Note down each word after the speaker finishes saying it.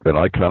And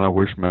I kind of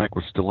wish Mac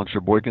was still in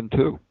Sheboygan,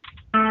 too.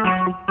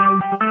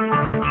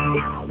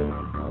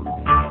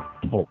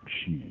 Talk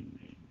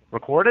shoes.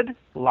 Recorded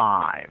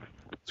live.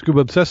 Scuba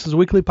Obsessed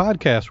weekly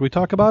podcast where we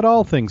talk about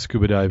all things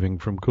scuba diving,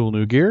 from cool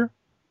new gear,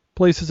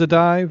 places to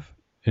dive,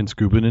 and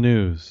scuba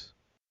news.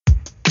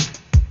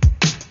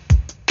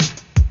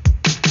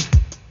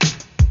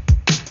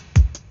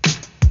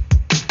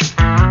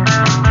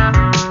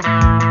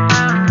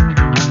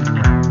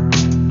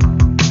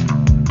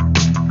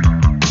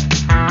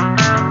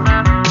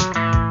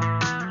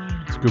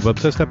 Scuba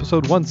Obsessed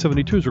episode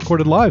 172 is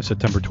recorded live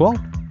September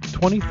 12th,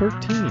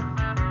 2013.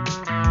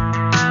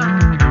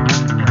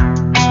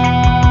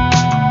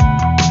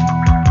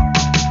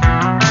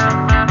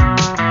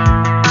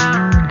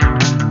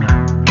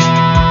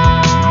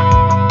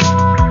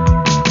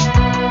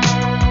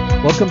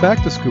 Welcome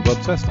back to Scuba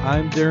Obsessed.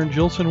 I'm Darren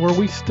Gilson, where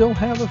we still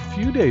have a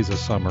few days of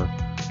summer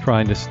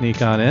trying to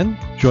sneak on in.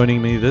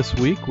 Joining me this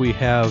week, we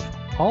have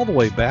all the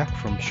way back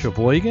from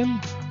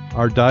Sheboygan,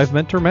 our dive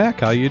mentor,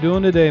 Mac. How you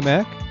doing today,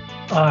 Mac?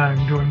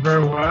 I'm doing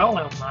very well,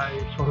 and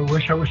I sort of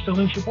wish I was still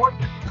in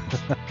Sheboygan.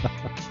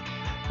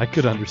 I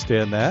could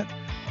understand that.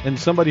 And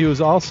somebody who was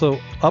also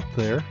up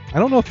there, I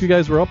don't know if you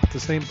guys were up at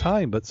the same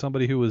time, but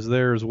somebody who was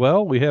there as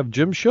well, we have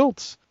Jim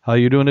Schultz. How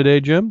you doing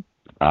today, Jim?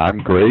 I'm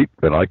great,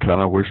 but I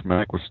kind of wish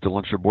Mac was still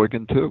in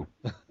Sheboygan, too.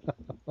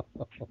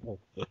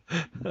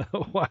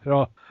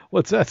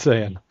 What's that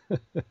saying?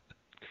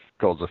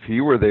 Because if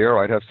he were there,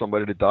 I'd have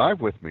somebody to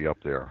dive with me up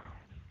there.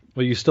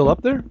 Well, you still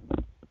up there?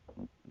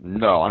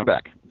 No, I'm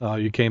back. Oh,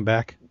 you came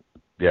back?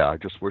 Yeah, I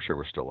just wish I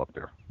was still up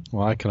there.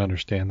 Well, I can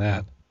understand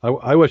that.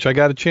 I wish I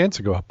got a chance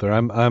to go up there.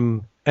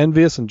 I'm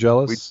envious and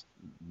jealous.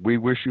 We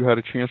wish you had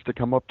a chance to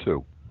come up,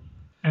 too.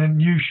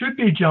 And you should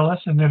be jealous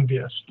and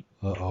envious.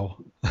 Uh-oh.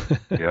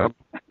 Yeah.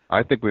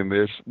 I think we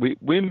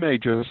may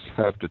just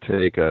have to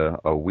take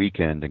a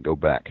weekend and go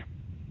back.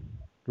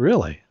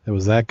 Really? It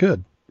was that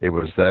good? It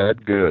was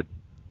that good.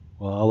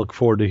 Well, I look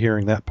forward to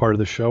hearing that part of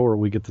the show where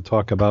we get to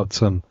talk about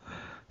some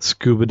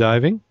scuba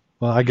diving.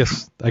 Well, I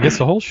guess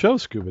the whole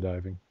show's scuba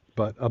diving,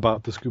 but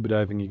about the scuba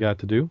diving you got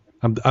to do.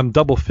 I'm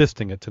double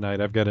fisting it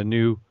tonight. I've got a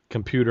new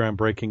computer I'm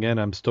breaking in.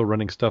 I'm still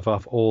running stuff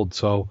off old,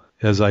 so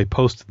as I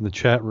posted in the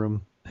chat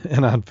room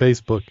and on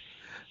Facebook,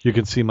 you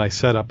can see my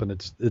setup, and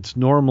it's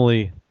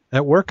normally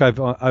at work I've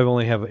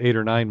only have 8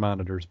 or 9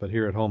 monitors, but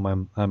here at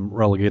home I'm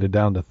relegated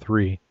down to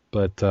 3.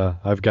 But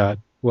I've got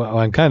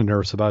I'm kind of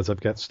nervous about is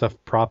I've got stuff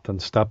propped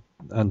and stuff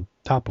on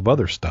top of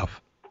other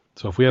stuff.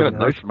 So if we have a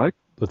nice mic.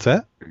 What's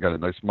that? You got a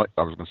nice mic.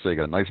 I was going to say you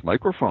got a nice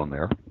microphone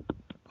there.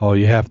 Oh,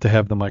 you have to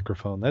have the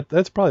microphone.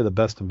 That's probably the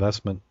best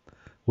investment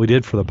we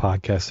did for the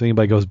podcast. If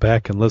anybody goes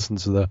back and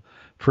listens to the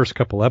first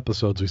couple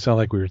episodes, we sound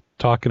like we were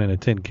talking in a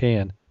tin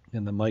can,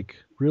 and the mic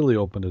really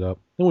opened it up.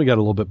 Then we got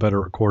a little bit better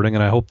recording,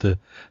 and I hope to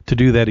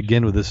do that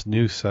again with this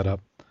new setup.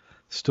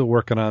 Still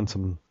working on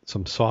some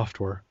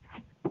software.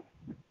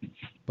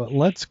 But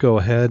let's go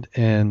ahead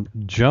and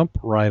jump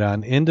right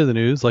on into the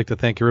news. I'd like to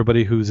thank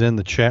everybody who's in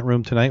the chat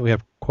room tonight. We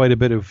have quite a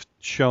bit of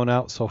shown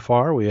out so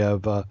far. We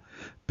have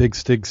Big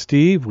Stig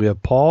Steve, we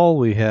have Paul,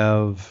 we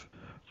have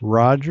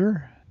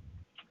Roger.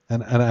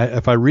 And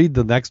if I read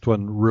the next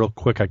one real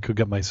quick, I could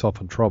get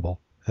myself in trouble.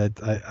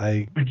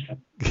 Do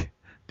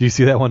you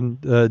see that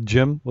one,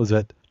 Jim? Was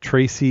that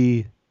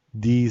Tracy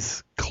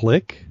D's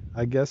Click,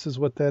 I guess is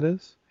what that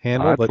is?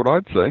 Handle. That's what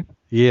I'd say.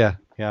 Yeah.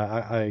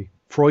 I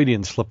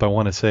Freudian slip. I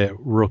want to say it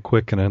real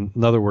quick, and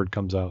another word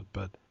comes out.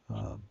 But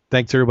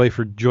thanks everybody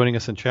for joining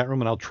us in chat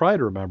room, and I'll try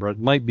to remember. It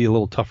might be a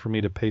little tough for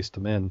me to paste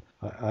them in.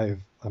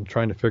 I'm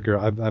trying to figure.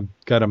 I've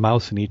got a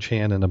mouse in each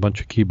hand and a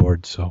bunch of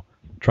keyboards, so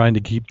trying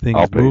to keep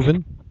things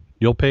moving.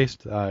 You'll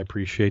paste. I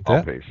appreciate that.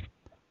 I'll paste.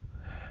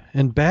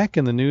 And back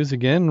in the news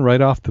again,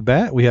 right off the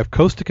bat, we have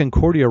Costa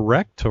Concordia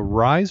wreck to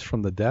rise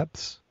from the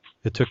depths.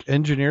 It took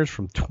engineers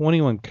from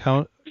 21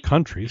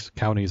 counties,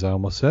 I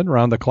almost said,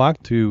 around the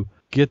clock to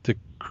get the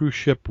cruise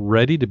ship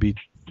ready to be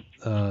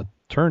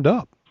turned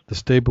up. The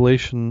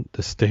stabilization.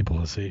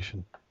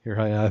 Here,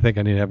 I think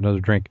I need to have another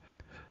drink.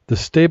 The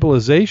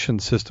stabilization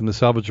system to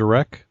salvage a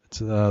wreck.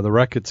 The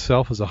wreck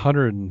itself is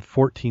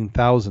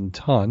 114,000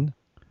 ton.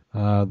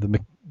 The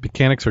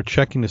mechanics are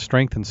checking the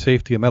strength and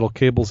safety of metal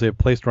cables they have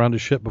placed around the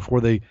ship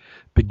before they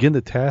begin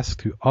the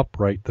task to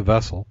upright the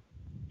vessel.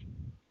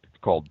 It's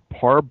called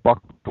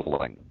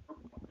parbuckling.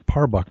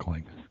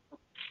 Parbuckling.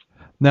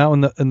 Now,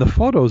 in the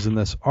photos in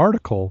this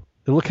article,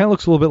 it kind of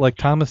looks a little bit like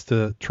Thomas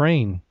the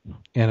Train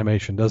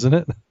animation, doesn't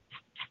it?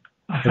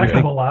 A heck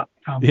of a lot,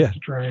 Thomas the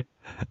Train.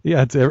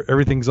 Yeah,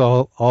 everything's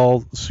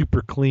all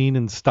super clean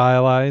and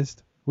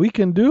stylized. We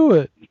can do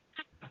it.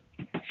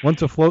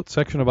 Once afloat,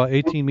 section about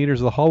 18 meters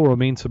of the hull will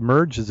remain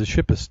submerged as the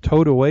ship is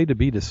towed away to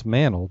be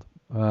dismantled.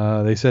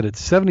 They said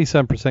it's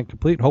 77%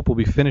 complete. Hope will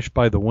be finished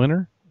by the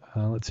winter.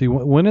 Let's see.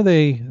 When are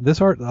they?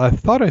 I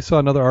thought I saw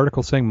another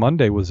article saying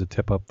Monday was a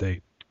tip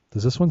update.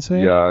 Does this one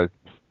say? Yeah,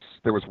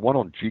 there was one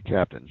on G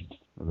Captain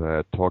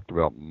that talked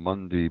about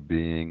Monday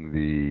being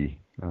the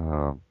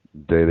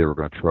day they were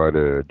going to try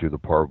to do the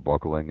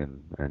parbuckling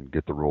and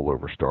get the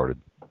rollover started.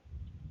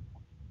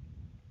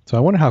 So I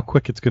wonder how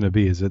quick it's going to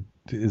be. Is it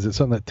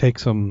something that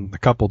takes them a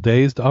couple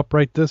days to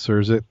upright this, or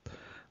is it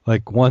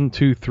like 1,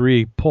 2,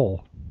 3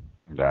 pull?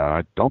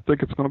 I don't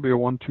think it's going to be a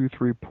 1, 2,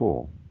 3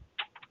 pull.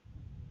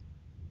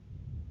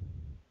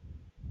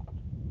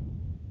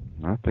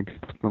 I think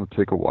it's going to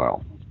take a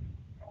while.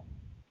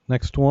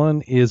 Next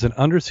one is an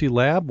undersea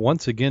lab.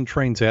 Once again,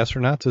 trains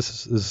astronauts.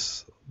 This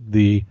is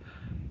the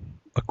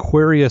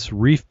Aquarius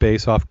Reef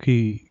Base off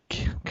Key.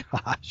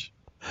 Gosh,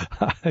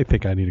 I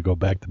think I need to go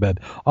back to bed.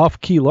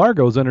 Off Key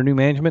Largo is under new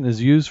management and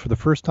is used for the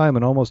first time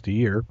in almost a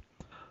year.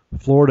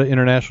 Florida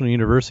International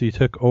University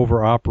took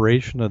over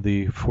operation of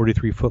the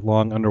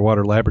 43-foot-long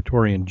underwater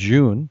laboratory in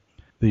June.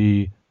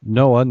 The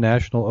NOAA,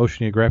 National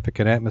Oceanographic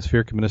and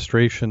Atmospheric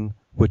Administration,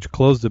 which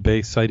closed the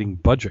base citing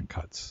budget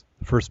cuts.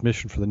 The first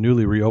mission for the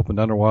newly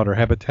reopened underwater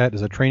habitat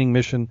is a training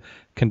mission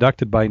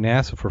conducted by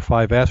NASA for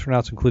 5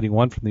 astronauts, including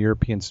one from the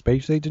European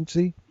Space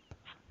Agency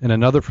and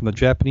another from the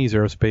Japanese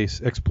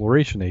Aerospace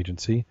Exploration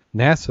Agency.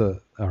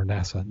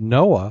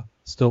 NOAA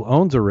still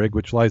owns a rig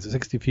which lies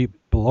 60 feet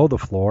below the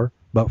floor,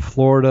 but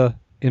Florida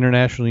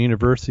International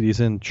University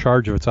is in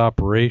charge of its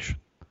operation.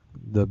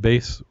 The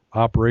base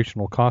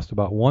operation will cost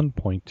about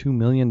 $1.2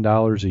 million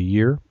a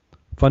year.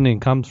 Funding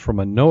comes from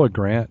a NOAA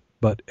grant,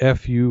 but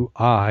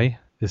FUI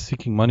is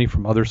seeking money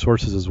from other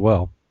sources as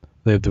well.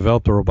 They have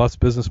developed a robust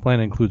business plan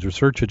that includes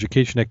research,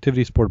 education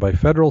activities supported by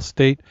federal,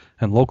 state,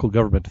 and local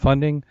government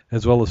funding,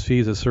 as well as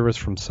fees as service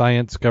from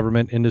science,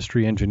 government,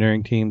 industry,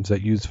 engineering teams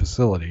that use the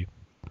facility.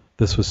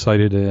 This was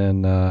cited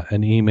in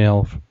an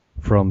email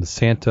from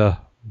Santa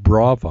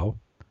Bravo.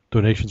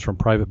 Donations from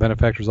private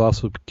benefactors are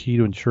also key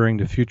to ensuring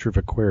the future of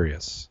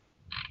Aquarius.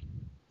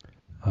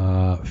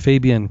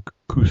 Fabien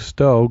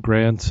Cousteau,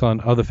 grandson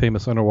of the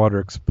famous underwater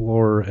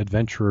explorer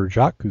adventurer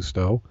Jacques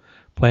Cousteau,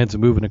 plans to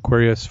move in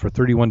Aquarius for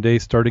 31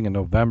 days starting in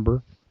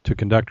November to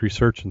conduct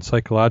research in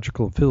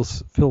psychological and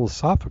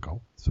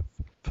philosophical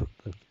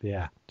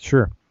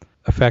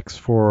effects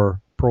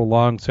for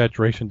prolonged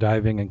saturation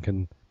diving and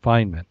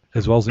confinement,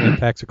 as well as the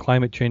impacts of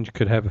climate change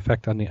could have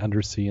effect on the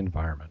undersea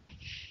environment.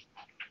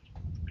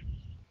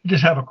 I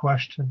just have a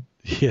question.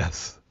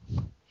 Yes.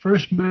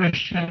 First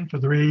mission for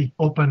the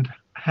reopened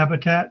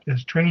habitat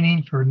is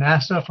training for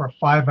NASA for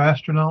 5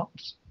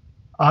 astronauts.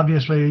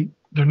 Obviously,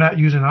 they're not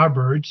using our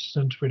birds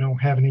since we don't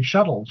have any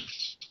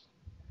shuttles.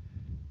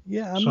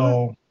 Yeah.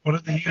 What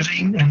are they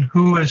using, and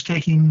who is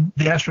taking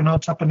the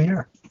astronauts up in the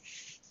air?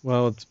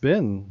 Well, it's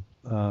been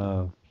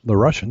the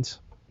Russians.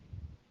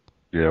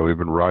 Yeah, we've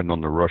been riding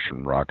on the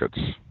Russian rockets.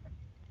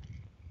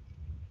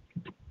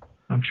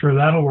 I'm sure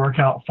that'll work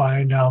out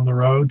fine down the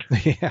road.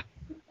 Yeah.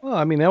 Well,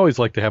 I mean, they always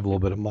like to have a little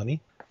bit of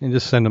money and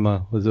just send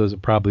them was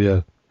it probably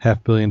a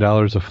 $500 million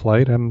a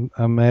flight, I'm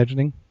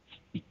imagining.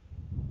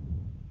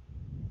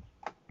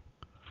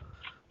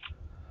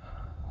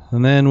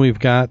 And then we've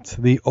got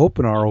the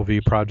Open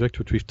ROV project,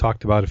 which we've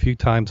talked about a few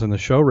times on the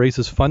show,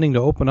 raises funding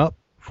to open up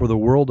for the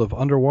world of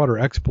underwater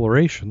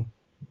exploration.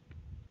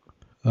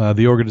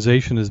 The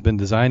organization has been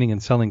designing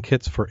and selling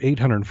kits for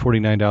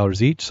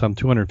 $849 each. Some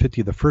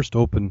 250 of the first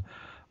Open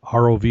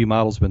ROV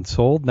models have been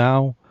sold.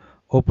 Now,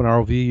 Open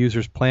ROV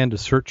users plan to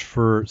search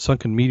for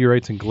sunken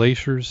meteorites and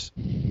glaciers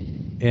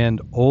and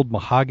old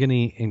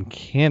mahogany in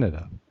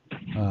Canada.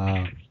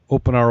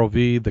 Open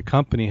ROV, the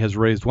company, has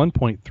raised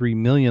 $1.3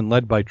 million,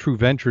 led by True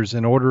Ventures,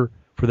 in order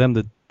for them,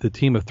 the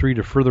team of 3,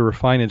 to further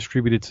refine and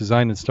distribute its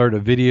design and start a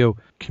video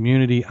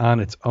community on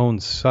its own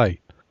site.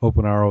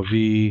 Open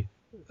ROV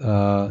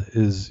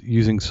is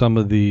using some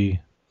of the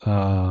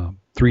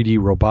 3D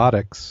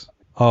robotics.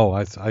 Oh,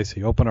 I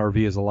see. Open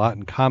ROV has a lot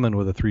in common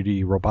with a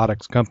 3D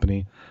robotics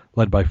company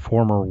led by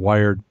former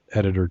Wired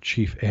editor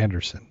Chief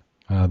Anderson.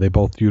 They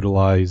both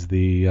utilize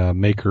the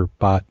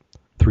MakerBot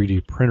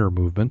 3D printer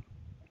movement.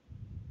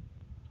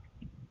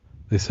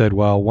 They said,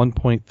 while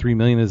 $1.3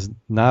 million is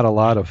not a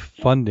lot of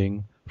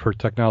funding for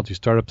technology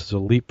startups, it's a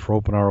leap for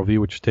Open ROV,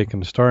 which has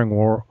taken starring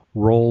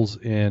roles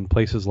in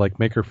places like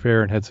Maker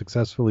Faire and had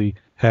successfully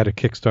had a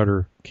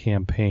Kickstarter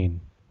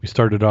campaign. We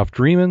started off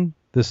dreaming.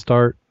 This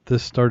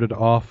started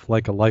off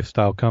like a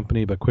lifestyle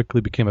company, but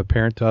quickly became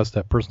apparent to us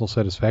that personal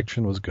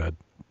satisfaction was good.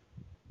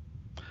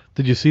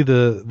 Did you see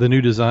the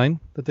new design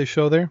that they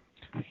show there?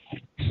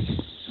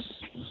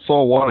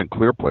 Saw one in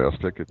clear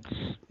plastic. It's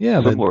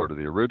similar to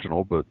the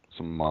original, but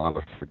some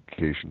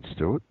modifications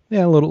to it.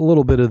 Yeah, a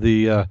little bit of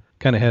the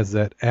kind of has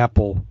that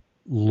Apple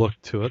look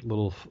to it,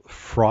 little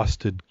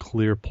frosted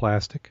clear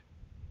plastic.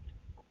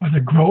 With a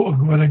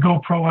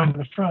GoPro in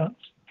the front.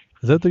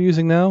 Is that what they're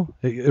using now?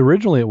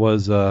 Originally, it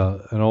was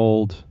an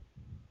old.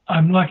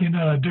 I'm looking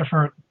at a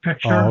different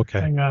picture. Oh, okay.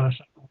 Hang on a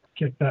second. I'll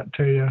kick that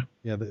to you.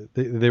 Yeah,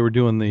 they were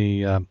doing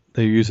they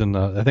were using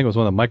I think it was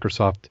one of the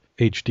Microsoft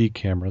HD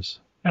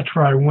cameras. That's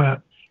where I went.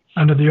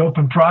 Under the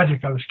Open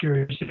project, I was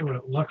curious to see what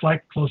it looked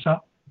like close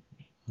up.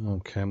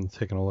 Okay, I'm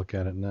taking a look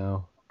at it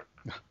now.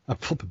 I'm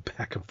flipping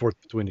back and forth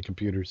between the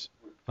computers.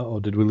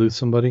 Uh-oh, did we lose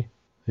somebody?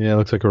 Yeah, it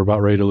looks like we're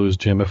about ready to lose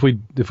Jim. If we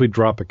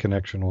drop a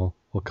connection, we'll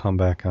come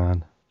back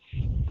on.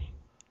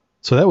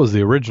 So that was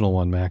the original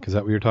one, Mac. Is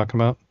that what you're talking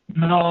about?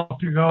 No,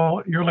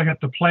 you're looking at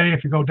the play.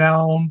 If you go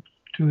down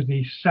to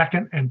the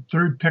second and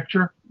third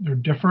picture. They're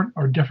different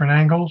or different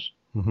angles.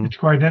 Mm-hmm. It's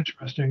quite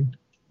interesting.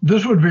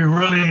 This would be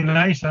really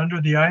nice under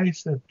the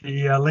ice at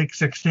the Lake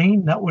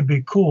 16. That would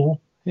be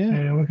cool. Yeah.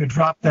 And we could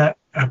drop that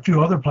a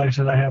few other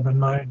places I have in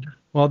mind.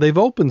 Well, they've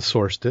open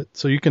sourced it,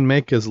 so you can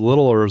make as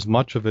little or as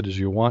much of it as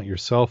you want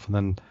yourself and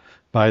then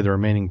buy the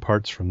remaining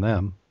parts from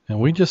them. And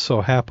we just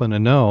so happen to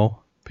know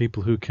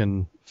people who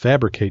can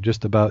fabricate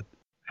just about.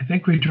 I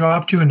think we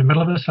dropped you in the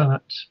middle of a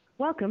sentence.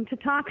 Welcome to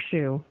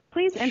TalkShoe.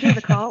 Please enter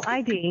the call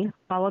ID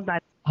followed by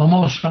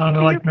Almost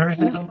sounded like Mary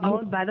Helen.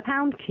 followed by the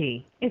pound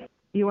key. If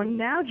you are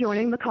now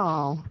joining the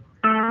call.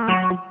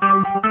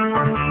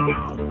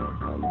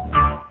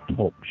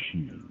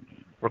 TalkShoe.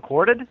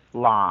 Recorded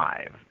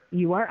live.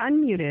 You are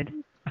unmuted.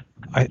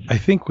 I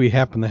think we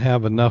happen to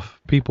have enough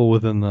people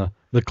within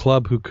the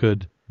club who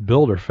could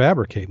build or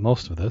fabricate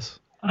most of this.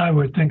 I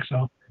would think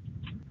so.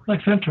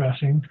 Looks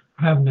interesting.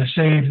 Having to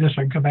save this,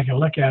 I can come back and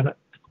look at it.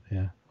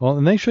 Yeah. Well,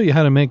 and they show you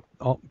how to make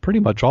pretty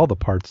much all the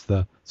parts.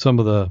 Some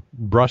of the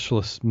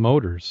brushless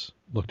motors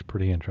looked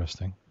pretty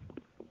interesting.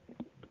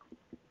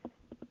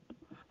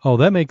 Oh,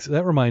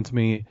 that reminds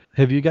me.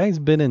 Have you guys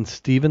been in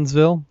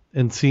Stevensville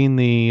and seen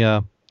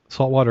the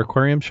saltwater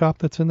aquarium shop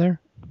that's in there?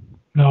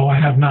 No, I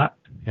have not.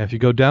 Yeah, if you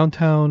go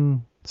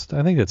downtown,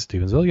 I think that's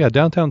Stevensville. Yeah,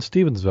 downtown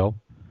Stevensville,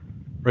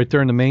 right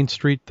there in the main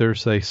street,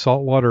 there's a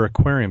saltwater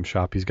aquarium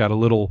shop. He's got a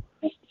little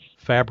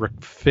fabric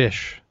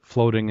fish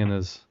floating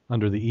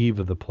under the eave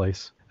of the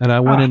place. And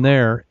I went in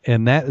there,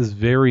 and that is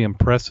very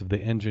impressive, the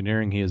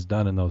engineering he has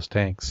done in those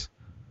tanks.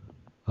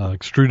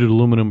 Extruded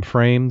aluminum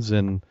frames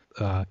and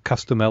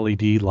custom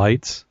LED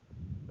lights.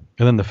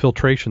 And then the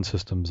filtration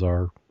systems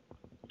are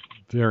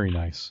very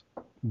nice.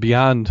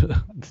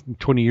 Beyond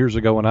 20 years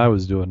ago when I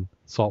was doing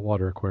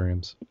saltwater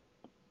aquariums.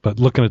 But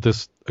looking at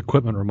this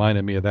equipment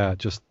reminded me of that.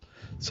 Just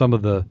some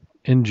of the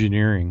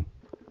engineering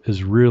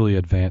is really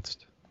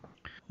advanced.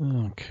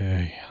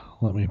 Okay,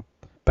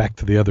 back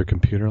to the other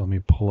computer. Let me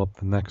pull up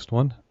the next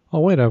one.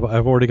 Oh, wait, I've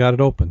already got it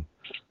open.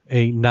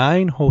 A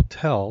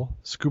 9-hotel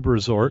scuba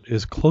resort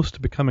is close to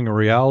becoming a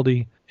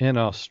reality in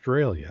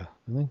Australia.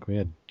 I think we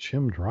had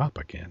Jim drop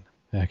again.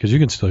 Yeah, because you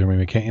can still hear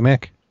me, can't you,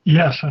 Mick?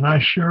 Yes, and I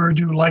sure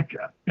do like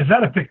that. Is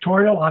that a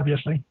pictorial,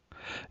 obviously?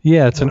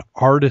 Yeah, it's an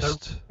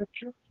artist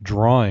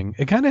drawing.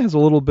 It kind of has a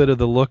little bit of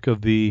the look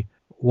of the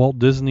Walt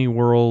Disney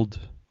World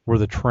where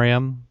the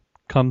tram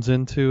comes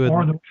into.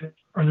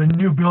 Or the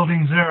new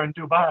buildings there in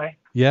Dubai.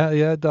 Yeah,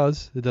 it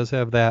does. It does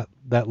have that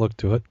look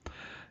to it.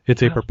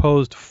 It's a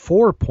proposed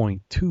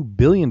 $4.2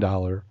 billion,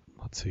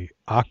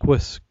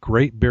 Aquas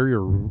Great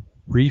Barrier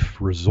Reef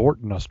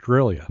Resort in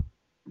Australia.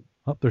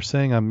 Oh, they're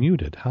saying I'm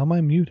muted. How am I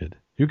muted?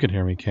 You can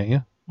hear me, can't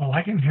you? Well,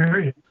 I can hear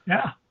you.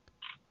 Yeah.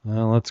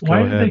 Well, let's go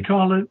Why ahead. did they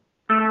call it?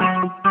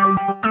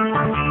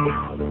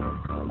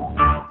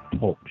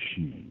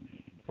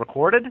 TalkShoe.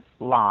 Recorded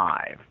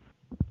live.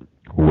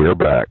 We're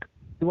back.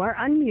 You are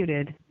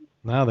unmuted.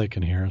 Now they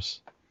can hear us.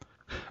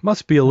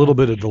 Must be a little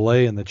bit of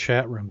delay in the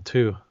chat room,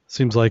 too.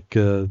 Seems like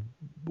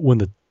when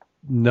the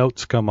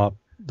notes come up,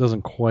 it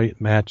doesn't quite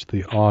match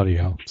the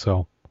audio.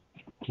 So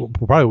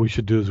probably what we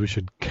should do is we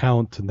should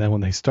count, and then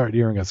when they start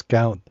hearing us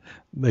count,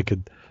 they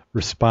could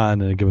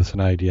respond and give us an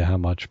idea how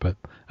much. But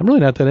I'm really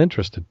not that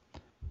interested.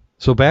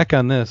 So back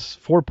on this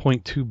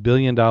 $4.2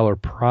 billion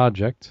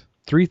project,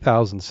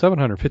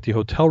 3,750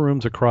 hotel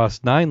rooms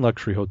across 9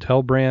 luxury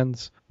hotel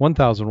brands,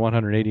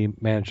 1,180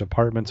 managed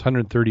apartments,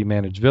 130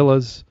 managed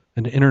villas,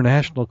 an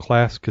international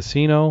class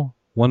casino,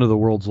 one of the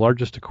world's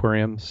largest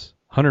aquariums,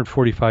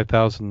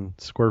 145,000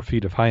 square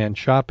feet of high-end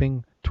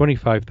shopping,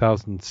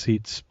 25,000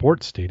 seat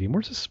sports stadium.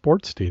 Where's a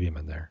sports stadium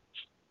in there?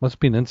 Must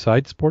be an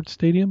inside sports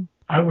stadium?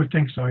 I would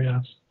think so,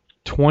 yes.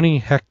 20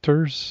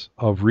 hectares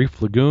of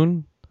reef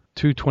lagoon,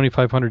 2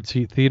 2,500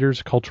 seat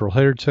theaters, cultural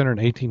heritage center,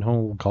 and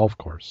 18-hole golf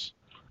course.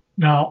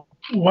 Now,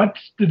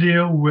 what's the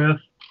deal with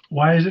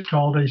why is it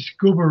called a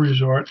scuba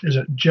resort? Is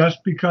it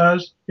just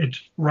because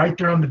it's right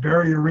there on the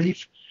barrier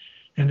reef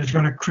and it's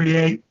going to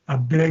create a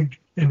big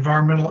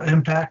environmental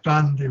impact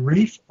on the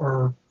reef,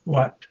 or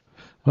what?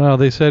 Well,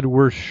 they said,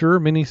 we're sure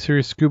many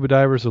serious scuba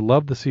divers would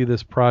love to see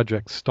this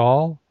project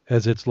stall,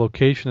 as its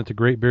location at the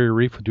Great Barrier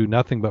Reef would do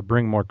nothing but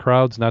bring more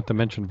crowds, not to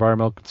mention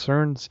environmental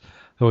concerns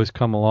that always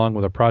come along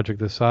with a project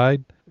this size.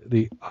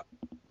 The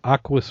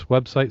Aquas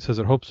website says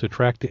it hopes to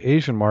attract the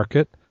Asian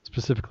market,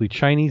 specifically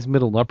Chinese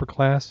middle and upper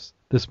class.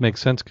 This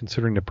makes sense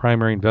considering the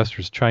primary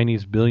investor is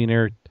Chinese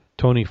billionaire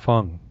Tony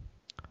Fung.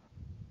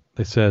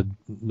 They said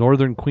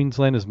northern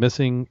Queensland is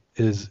missing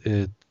is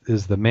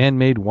the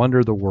man-made wonder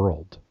of the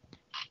world.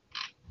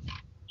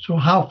 So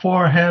how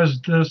far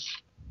has this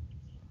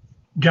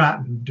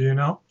gotten? Do you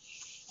know?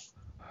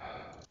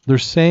 They're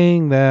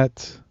saying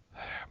that,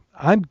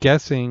 I'm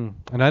guessing,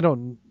 and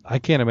I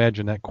can't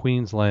imagine that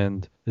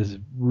Queensland is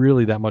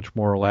really that much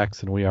more relaxed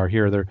than we are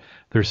here.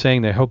 They're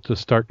saying they hope to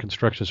start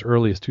construction as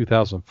early as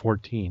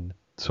 2014.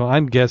 So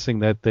I'm guessing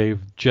that they've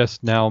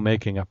just now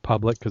making it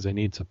public because they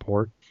need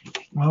support.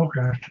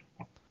 Okay.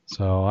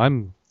 So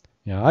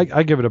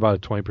I give it about a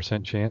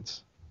 20%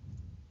 chance.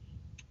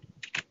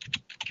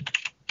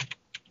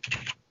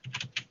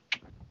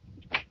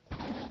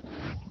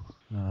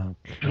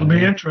 It'll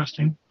be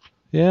interesting.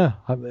 Yeah,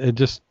 it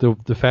just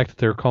the fact that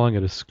they're calling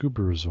it a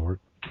scuba resort.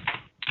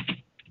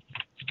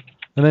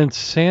 And then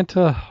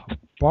Santa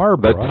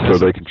Barbara. That's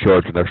so they can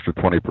charge an extra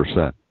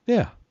 20%.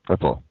 Yeah.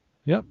 That's all.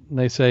 Yep. And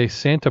they say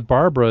Santa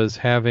Barbara is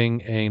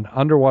having an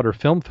underwater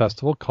film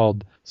festival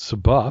called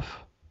SBUF.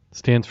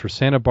 Stands for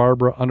Santa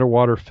Barbara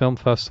Underwater Film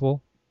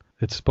Festival.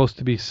 It's supposed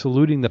to be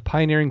saluting the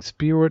pioneering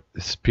spirit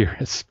of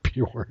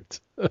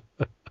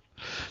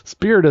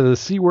the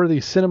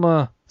Seaworthy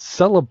Cinema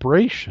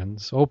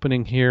celebrations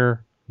opening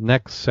here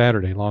next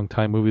Saturday.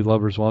 Longtime movie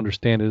lovers will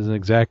understand it isn't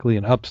exactly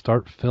an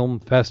upstart film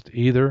fest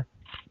either.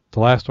 The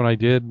last one I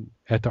did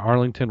at the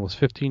Arlington was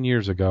 15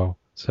 years ago,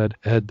 said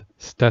Ed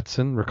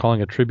Stetson,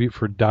 recalling a tribute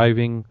for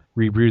diving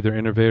rebreather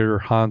innovator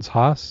Hans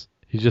Haas.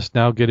 He's just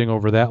now getting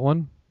over that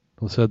one.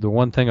 He said the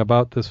one thing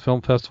about this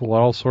film festival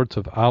are all sorts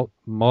of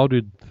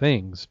outmoded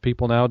things.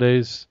 People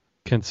nowadays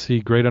can see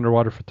great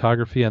underwater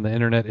photography on the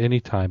internet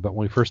anytime, but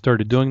when we first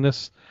started doing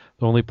this,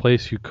 the only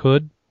place you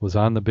could was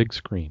on the big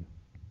screen.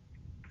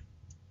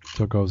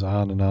 So it goes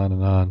on and on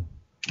and on.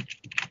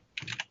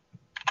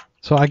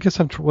 So I guess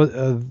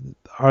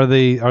are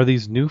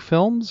these new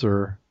films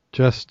or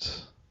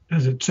just?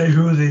 Does it say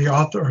who the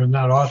author, or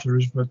not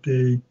authors, but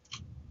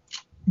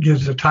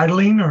gives the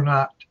titling or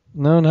not?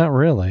 No, not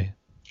really.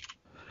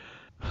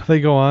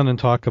 They go on and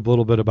talk a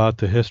little bit about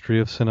the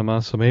history of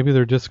cinema, so maybe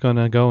they're just going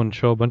to go and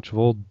show a bunch of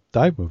old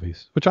dive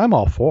movies, which I'm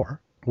all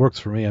for. Works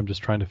for me. I'm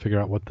just trying to figure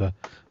out what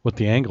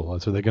the angle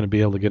is. Are they going to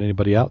be able to get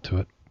anybody out to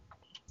it?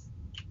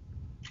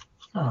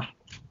 Huh.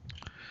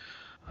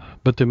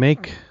 But to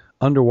make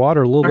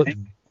underwater a little bit.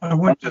 I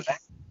went to.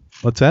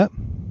 What's that?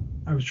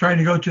 I was trying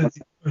to go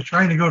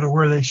to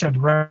where they said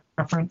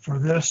reference for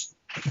this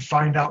to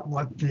find out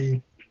what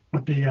the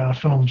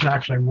films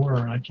actually were,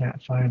 and I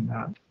can't find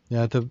that.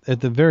 Yeah,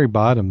 at the very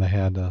bottom they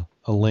had a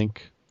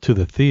link to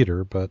the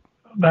theater, but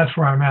that's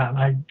where I'm at, and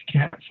I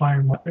can't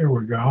find what. There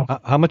we go.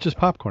 How much is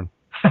popcorn?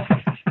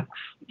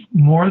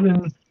 More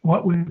than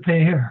what we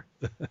pay here.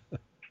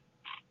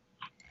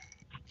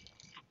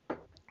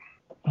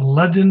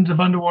 Legends of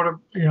Underwater.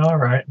 Yeah, all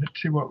right.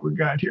 Let's see what we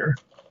got here.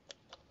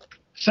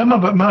 Some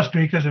of it must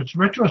be because it's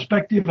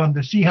retrospective on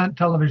the Sea Hunt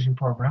television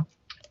program.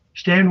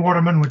 Stan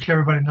Waterman, which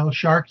everybody knows,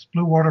 Sharks,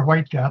 Blue Water,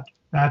 White Death.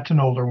 That's an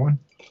older one.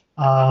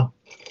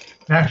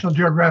 National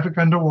Geographic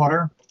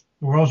Underwater,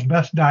 The World's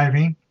Best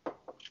Diving.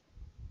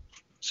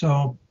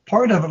 So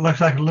part of it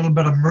looks like a little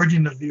bit of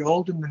merging of the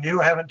old and the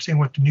new. I haven't seen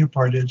what the new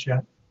part is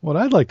yet. What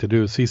I'd like to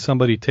do is see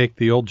somebody take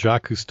the old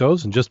Jacques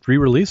Cousteau's and just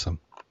re-release them.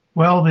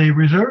 Well, the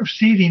reserve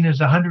seating is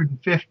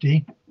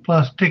 $150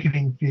 plus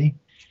ticketing fee.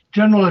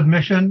 General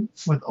admission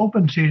with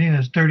open seating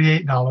is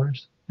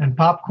 $38, and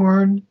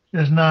popcorn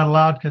is not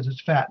allowed because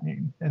it's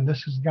fattening, and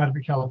this has got to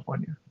be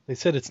California. They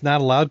said it's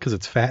not allowed because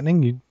it's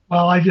fattening?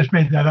 Well, I just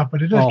made that up,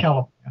 but it is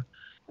California.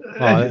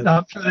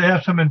 I'm sure they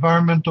have some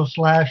environmental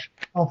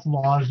 / health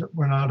laws that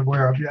we're not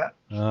aware of yet.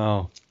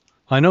 Oh.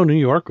 I know New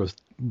York was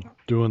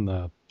doing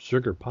the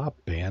sugar pop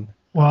ban.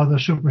 Well, the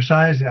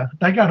supersize, yeah.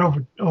 That got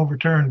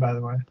overturned, by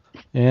the way.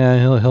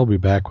 Yeah, he'll be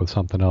back with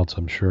something else,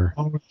 I'm sure.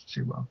 Oh, let's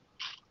see. Well,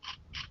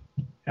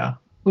 yeah,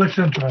 looks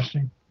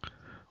interesting.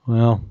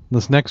 Well,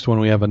 this next one,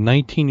 we have a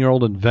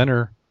 19-year-old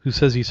inventor who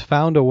says he's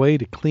found a way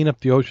to clean up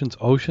the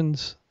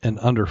oceans in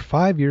under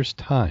 5 years'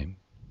 time.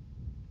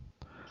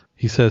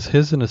 He says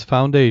his and his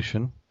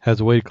foundation has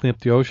a way to clean up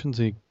the oceans,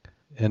 and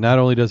not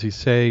only does he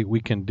say we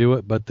can do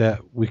it, but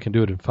that we can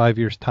do it in 5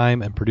 years'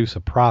 time and produce a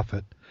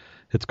profit.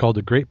 It's called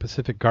the Great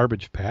Pacific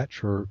Garbage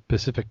Patch, or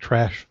Pacific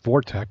Trash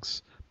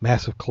Vortex,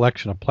 massive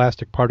collection of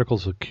plastic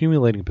particles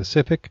accumulating in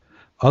Pacific.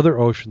 Other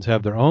oceans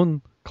have their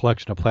own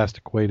collection of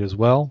plastic waste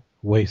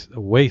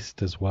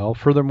as well.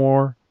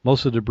 Furthermore,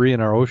 most of the debris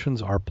in our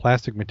oceans are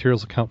plastic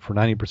materials account for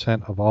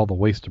 90% of all the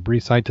waste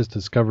debris.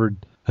 Scientists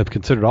have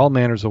considered all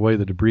manners of ways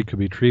the debris could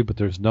be treated, but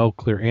there's no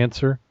clear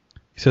answer.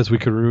 He says we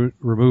could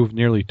remove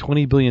nearly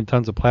 20 billion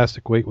tons of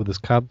plastic weight with this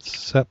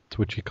concept,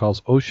 which he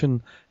calls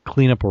Ocean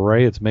Cleanup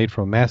Array. It's made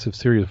from a massive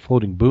series of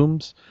floating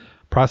booms,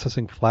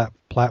 processing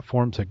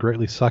platforms that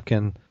greatly suck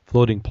in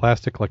floating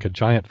plastic like a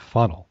giant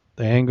funnel.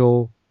 The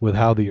angle with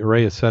how the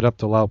array is set up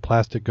to allow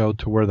plastic go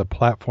to where the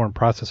platform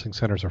processing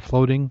centers are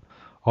floating.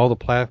 All the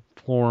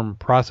platform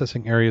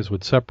processing areas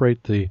would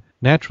separate the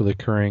naturally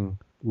occurring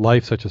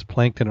life such as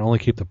plankton and only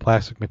keep the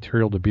plastic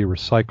material to be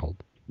recycled.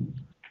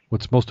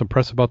 What's most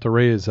impressive about the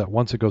array is that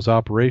once it goes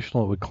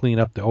operational, it would clean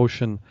up the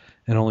ocean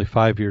in only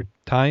 5 year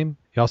time.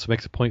 He also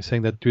makes a point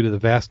saying that due to the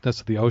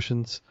vastness of the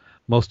oceans,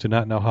 most do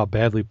not know how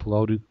badly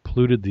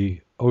polluted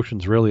the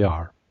oceans really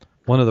are.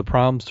 One of the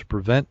problems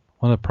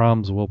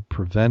with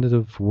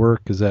preventative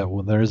work is that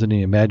when there isn't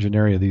any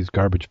imaginary of these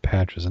garbage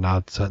patches. An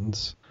odd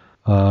sentence.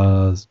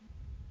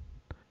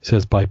 He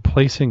says by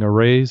placing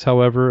arrays,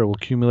 however, it will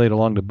accumulate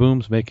along the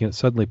booms, making it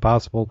suddenly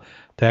possible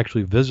to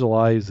actually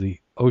visualize the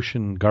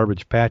ocean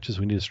garbage patches.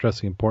 We need to stress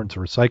the importance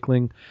of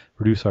recycling,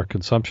 reduce our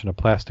consumption of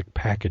plastic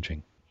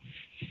packaging.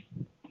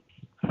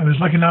 I was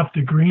looking up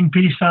the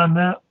Greenpeace on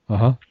that.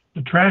 Uh-huh.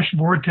 The trash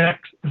vortex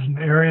is an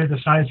area the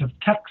size of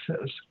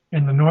Texas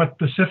in the North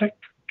Pacific.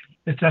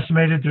 It's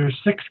estimated there's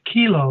 6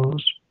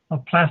 kilos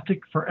of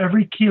plastic for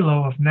every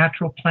kilo of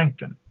natural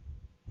plankton.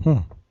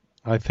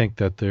 I think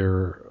that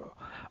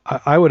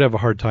I would have a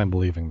hard time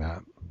believing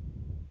that.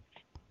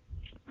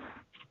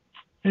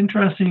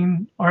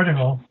 Interesting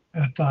article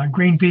at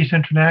Greenpeace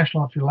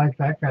International if you like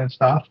that kind of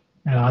stuff.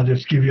 And I'll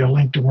just give you a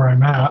link to where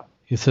I'm at.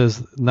 He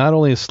says not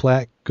only is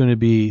Slack going to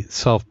be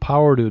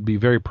self-powered, it would be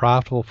very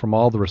profitable from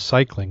all the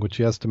recycling, which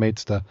he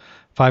estimates to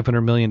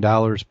 $500 million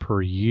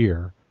per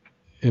year.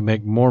 It'd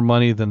make more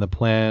money than the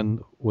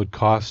plan would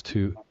cost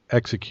to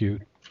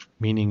execute,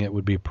 meaning it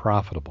would be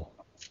profitable.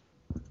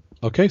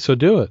 Okay, so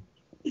do it.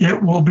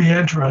 It will be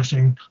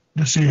interesting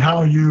to see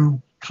how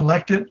you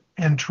collect it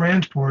and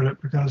transport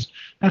it, because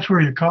that's where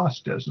your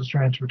cost is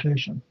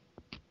transportation.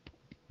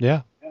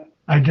 Yeah.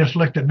 I just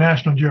looked at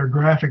National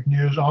Geographic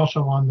News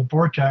also on the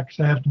vortex.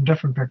 They have some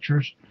different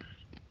pictures.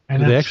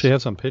 And do they actually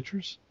have some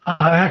pictures?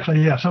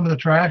 Actually, yeah, some of the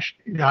trash.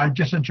 Yeah, I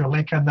just sent you a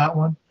link on that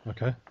one.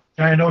 Okay.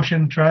 Giant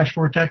Ocean Trash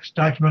Vortex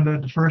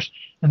documented the first,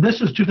 and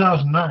this is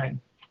 2009.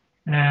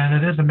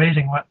 And it is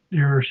amazing what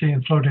you're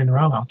seeing floating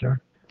around out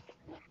there.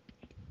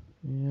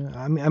 Yeah,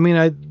 I mean,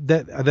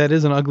 that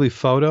is an ugly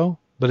photo,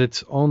 but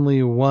it's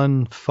only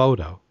one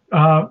photo.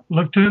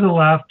 Look to the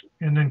left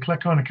and then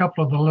click on a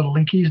couple of the little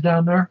linkies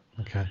down there.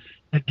 Okay.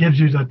 It gives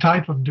you the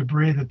type of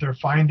debris that they're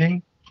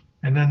finding.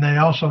 And then they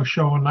also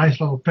show a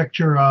nice little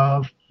picture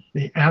of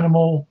the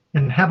animal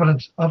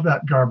inhabitants of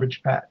that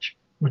garbage patch,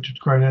 which is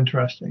quite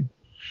interesting.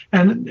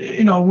 And,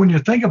 you know, when you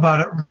think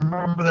about it,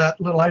 remember that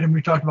little item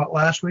we talked about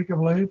last week, I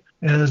believe,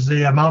 is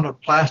the amount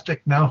of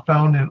plastic now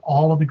found in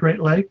all of the Great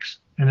Lakes.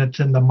 And it's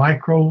in the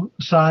micro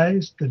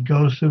size that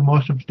goes through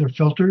most of their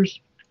filters.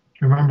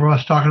 You remember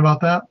us talking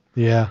about that?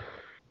 Yeah.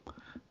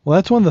 Well,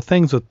 that's one of the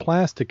things with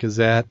plastic is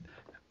that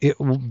it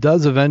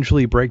does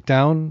eventually break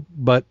down,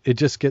 but it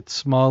just gets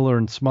smaller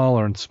and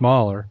smaller and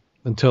smaller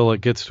until it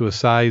gets to a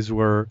size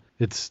where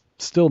it's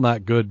still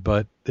not good,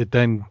 but it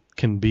then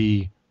can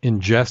be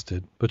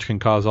ingested, which can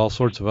cause all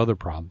sorts of other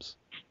problems.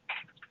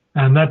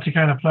 And that's the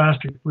kind of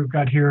plastic we've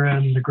got here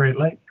in the Great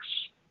Lakes.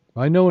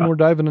 I know when we're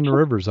diving in the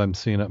rivers, I'm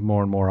seeing it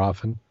more and more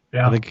often.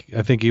 Yeah.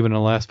 I think even in the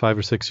last 5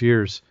 or 6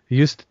 years.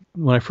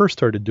 When I first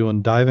started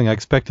doing diving, I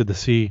expected to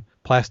see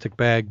plastic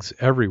bags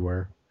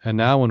everywhere. And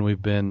now when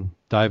we've been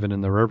diving in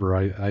the river,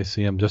 I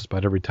see them just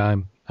about every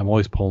time. I'm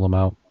always pulling them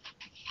out.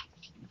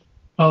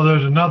 Oh,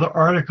 there's another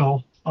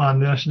article on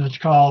this, and it's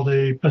called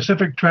The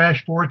Pacific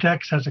Trash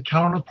Vortex Has a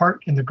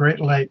Counterpart in the Great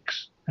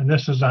Lakes. And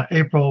this is an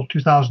April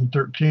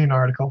 2013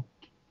 article.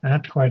 And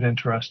that's quite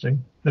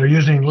interesting. They're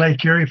using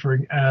Lake Erie for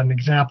an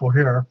example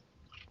here.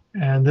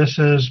 And this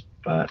is,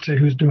 let's see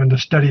who's doing the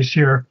studies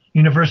here.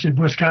 University of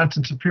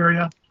Wisconsin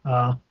Superior.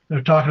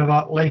 They're talking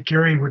about Lake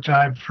Erie, which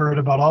I've heard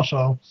about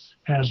also,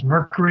 has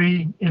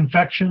mercury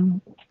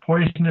infection,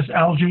 poisonous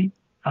algae,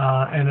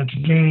 and it's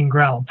gaining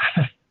ground.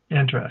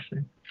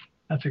 Interesting.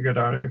 That's a good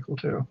article,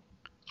 too.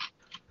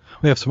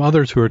 We have some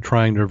others who are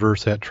trying to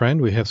reverse that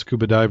trend. We have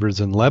scuba divers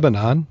in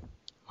Lebanon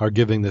are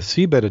giving the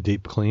seabed a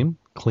deep clean.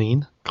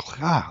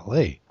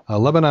 Golly.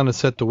 Lebanon is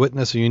set to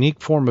witness a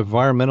unique form of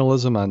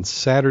environmentalism on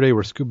Saturday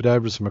where scuba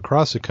divers from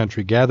across the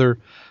country gather,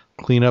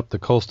 clean up the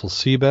coastal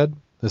seabed.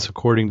 This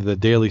according to the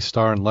Daily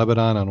Star in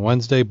Lebanon on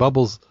Wednesday.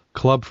 Bubbles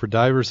Club for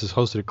Divers has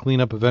hosted a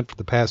cleanup event for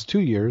the past 2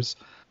 years.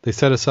 They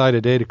set aside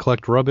a day to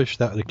collect rubbish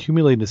that would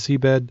accumulate in the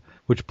seabed,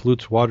 which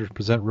pollutes water to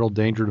present real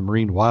danger to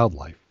marine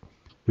wildlife.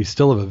 We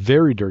still have a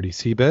very dirty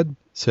seabed,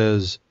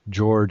 says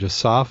George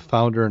Asaf,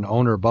 founder and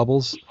owner of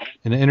Bubbles,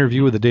 in an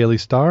interview with the Daily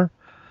Star.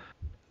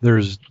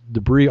 There's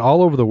debris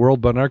all over the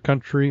world, but in our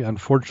country,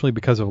 unfortunately,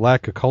 because of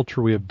lack of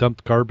culture, we have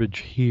dumped garbage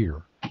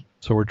here.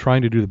 So we're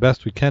trying to do the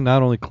best we can,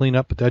 not only clean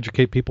up, but to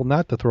educate people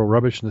not to throw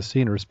rubbish in the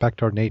sea and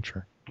respect our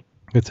nature.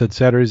 It said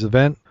Saturday's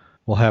event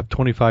will have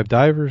 25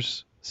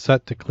 divers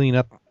set to clean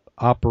up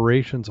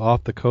operations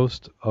off the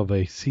coast of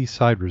a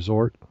seaside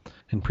resort.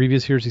 In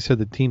previous years, he said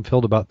the team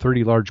filled about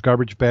 30 large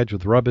garbage bags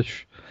with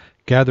rubbish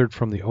gathered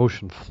from the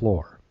ocean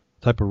floor.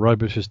 The type of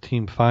rubbish his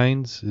team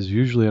finds is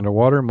usually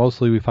underwater.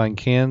 Mostly we find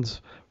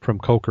cans from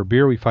Coke or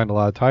beer. We find a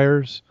lot of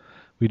tires.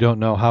 We don't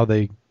know how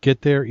they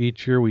get there.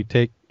 Each year we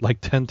take like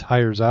 10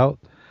 tires out.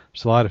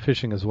 There's a lot of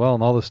fishing as well,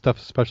 and all this stuff,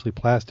 especially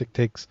plastic,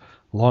 takes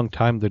a long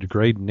time to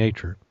degrade in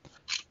nature.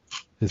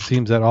 It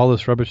seems that all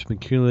this rubbish has been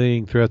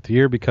accumulating throughout the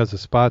year because the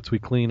spots we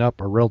clean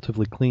up are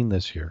relatively clean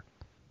this year.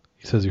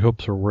 He says he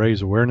hopes to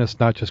raise awareness,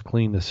 not just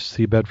clean the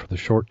seabed for the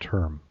short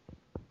term.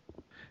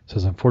 He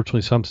says,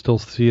 unfortunately, some still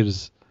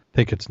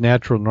think it's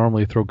natural to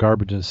normally throw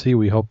garbage in the sea.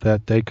 We hope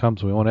that day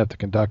comes we won't have to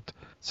conduct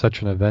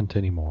such an event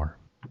anymore.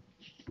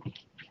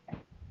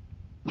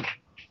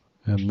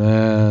 And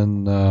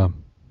then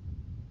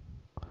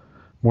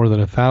more than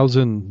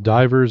 1,000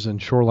 divers and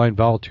shoreline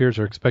volunteers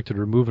are expected to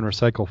remove and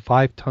recycle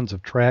 5 tons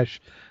of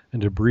trash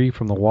and debris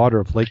from the water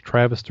of Lake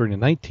Travis during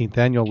the 19th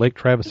annual Lake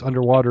Travis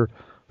Underwater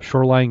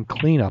Shoreline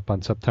Cleanup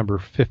on September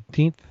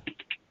 15th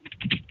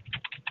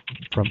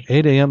from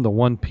 8 a.m. to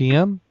 1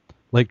 p.m.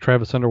 Lake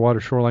Travis Underwater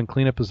Shoreline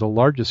Cleanup is the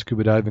largest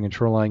scuba diving and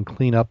shoreline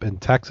cleanup in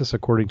Texas,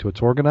 according to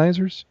its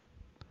organizers.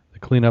 The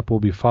cleanup will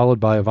be followed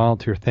by a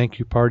volunteer thank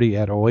you party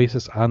at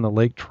Oasis on the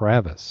Lake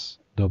Travis.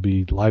 There'll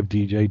be live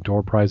DJ,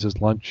 door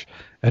prizes, lunch,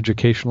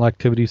 educational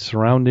activities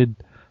surrounding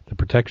the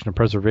protection and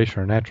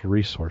preservation of natural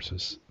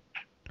resources.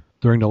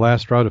 During the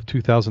last drought of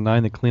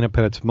 2009, the cleanup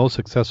had its most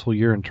successful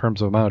year in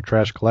terms of amount of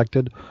trash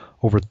collected.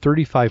 Over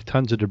 35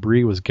 tons of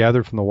debris was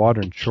gathered from the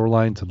water and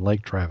shorelines in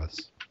Lake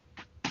Travis.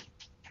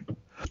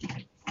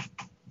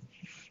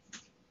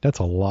 That's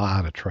a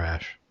lot of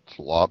trash. It's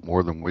a lot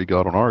more than we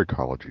got on our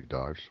ecology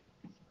dives.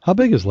 How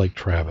big is Lake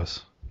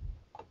Travis?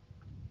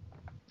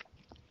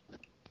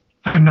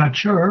 I'm not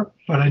sure,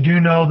 but I do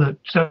know that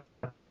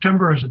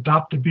September is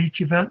Adopt a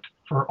Beach event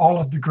for all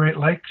of the Great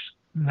Lakes.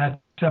 And that's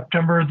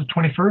September the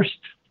 21st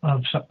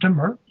of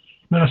September.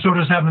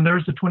 Minnesota's having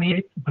theirs the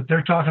 28th, but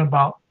they're talking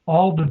about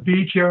all the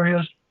beach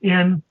areas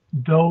in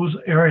those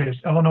areas,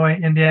 Illinois,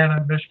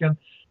 Indiana, Michigan,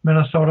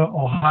 Minnesota,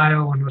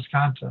 Ohio, and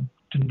Wisconsin,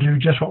 to do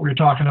just what we were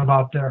talking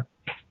about there.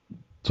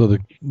 So they're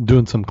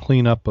doing some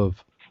cleanup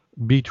of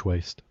beach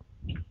waste.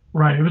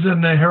 Right. It was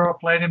in the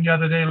Herald Palladium the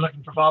other day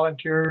looking for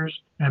volunteers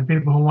and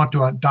people who want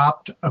to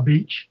adopt a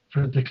beach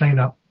for the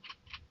cleanup.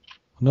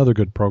 Another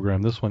good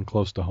program, this one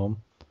close to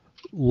home.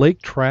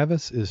 Lake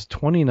Travis is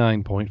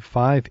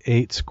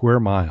 29.58 square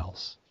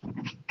miles.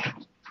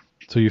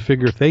 So you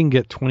figure if they can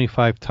get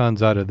 25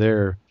 tons out of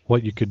there,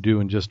 what you could do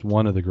in just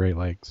one of the Great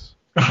Lakes.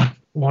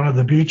 One of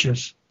the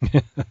beaches.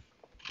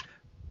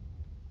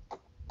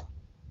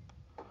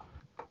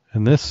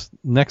 And this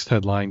next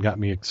headline got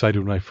me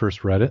excited when I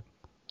first read it.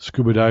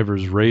 Scuba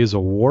divers raise a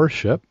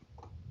warship.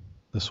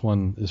 This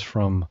one is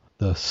from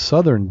the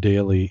Southern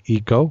Daily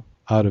Eco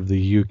out of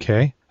the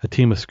UK. A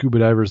team of scuba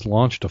divers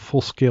launched a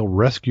full-scale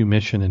rescue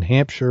mission in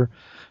Hampshire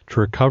to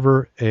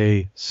recover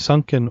a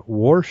sunken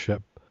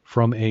warship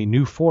from a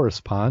New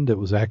Forest pond. It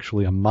was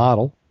actually a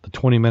model. The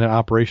 20-minute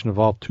operation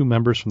involved 2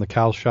 members from the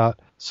Calshot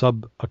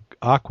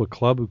Sub-Aqua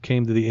Club who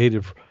came to the aid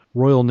of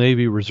Royal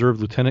Navy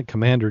Reserve Lieutenant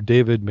Commander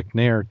David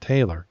McNair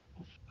Taylor.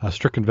 A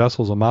stricken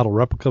vessel is a model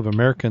replica of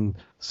American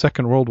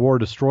Second World War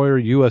destroyer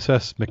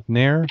USS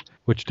McNair,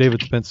 which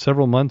David spent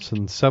several months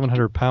and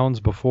 700 pounds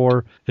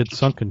before it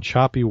sunk in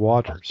choppy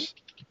waters.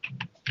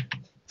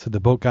 Said the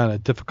boat got into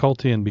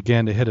difficulty and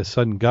began to hit a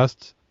sudden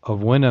gust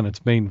of wind on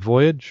its main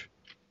voyage.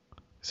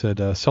 Said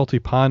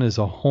Celty Pond is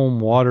a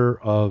home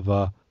water of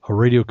a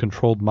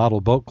radio-controlled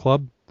model boat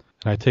club,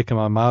 and I taken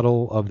my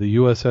model of the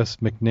USS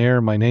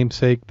McNair, my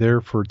namesake, there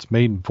for its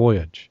maiden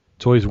voyage.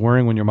 It's always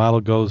worrying when your model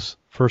goes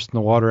first in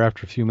the water.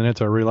 After a few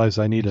minutes, I realized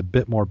I need a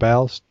bit more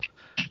ballast.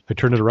 I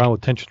turned it around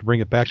with tension to bring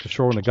it back to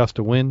shore when a gust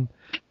of wind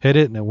hit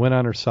it, and it went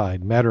on her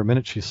side. Matter of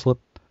minutes, she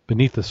slipped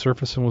beneath the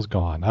surface and was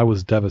gone. I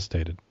was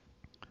devastated.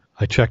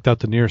 I checked out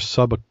the nearest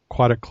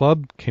sub-aquatic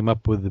club, came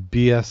up with the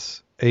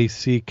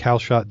BSAC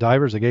Calshot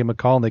divers. I gave them a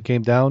call, and they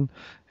came down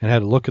and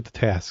had a look at the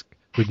task.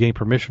 We gained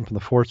permission from the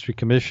Forestry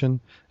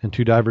Commission, and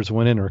 2 divers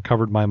went in and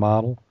recovered my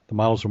model. The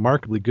model's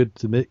remarkably good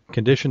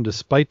condition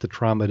despite the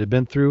trauma it had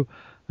been through.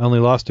 I only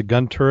lost a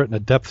gun turret and a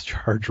depth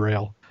charge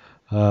rail.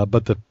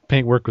 But the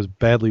paintwork was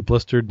badly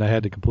blistered, and I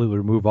had to completely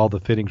remove all the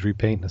fittings,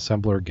 repaint, and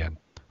assemble her again.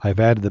 I've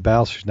added the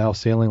ballast. She's now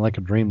sailing like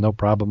a dream, no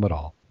problem at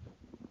all.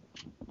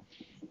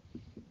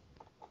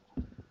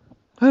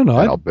 I don't know.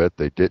 I'll bet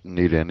they didn't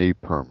need any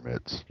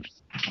permits.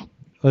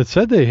 It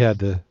said they had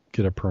to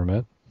get a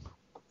permit.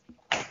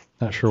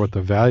 Not sure what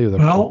the value of the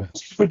permit.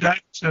 But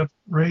that's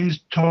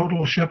raised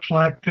total ships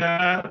like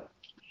that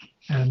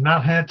and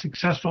not had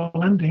successful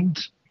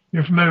endings.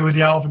 You're familiar with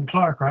the Alvin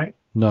Clark, right?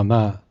 No, I'm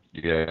not.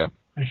 Yeah.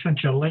 I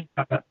sent you a link.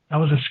 That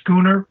was a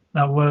schooner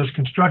that was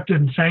constructed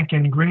and sank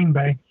in Green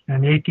Bay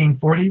in the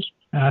 1840s.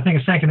 I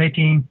think it sank in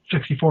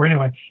 1864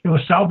 anyway. It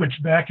was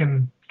salvaged back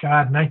in,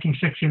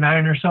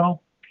 1969 or so.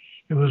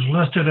 It was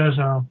listed as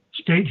a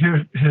state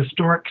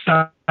historic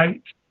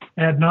site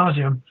ad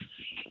nauseum.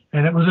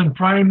 And it was in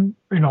prime,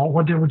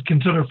 what they would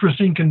consider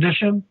pristine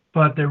condition,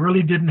 but they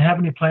really didn't have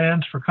any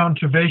plans for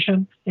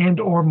conservation and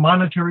or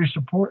monetary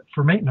support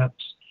for maintenance.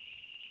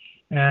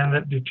 And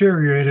it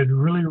deteriorated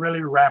really,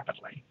 really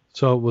rapidly.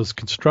 So it was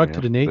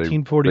constructed in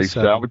 1847. They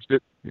salvaged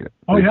it. Yeah.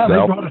 They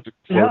salvaged it,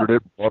 floated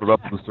it, brought it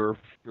up to the surface,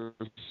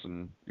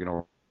 and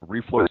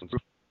refloated.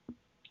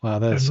 Wow,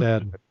 that's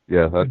sad.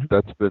 Yeah,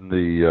 that's been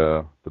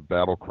the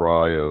battle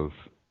cry of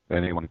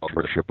anyone who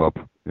tries to ship up,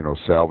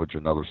 salvage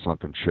another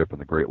sunken ship in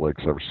the Great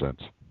Lakes ever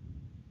since.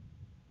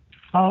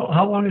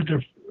 How long is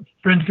the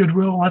Friends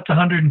Goodwill? That's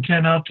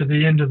 110 out to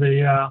the end of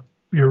the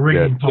your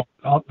rigging pole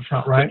out the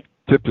front, right?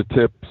 Tip to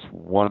tip's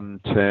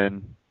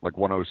 110, like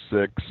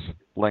 106.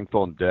 Length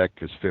on deck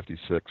is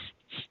 56.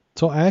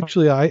 So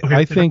actually,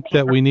 I think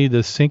that we need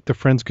to sink the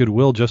Friends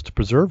Goodwill just to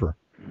preserve her.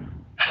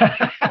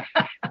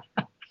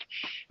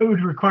 It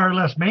would require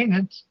less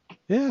maintenance.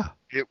 Yeah.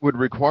 It would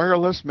require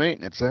less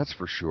maintenance, that's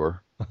for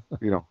sure.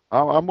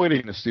 I'm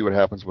waiting to see what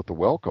happens with the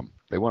Welcome.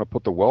 They want to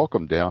put the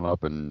Welcome down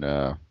up in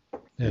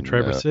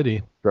Traverse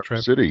City.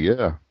 Traverse City,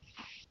 yeah.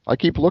 I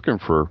keep looking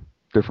for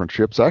different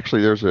ships.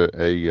 Actually, there's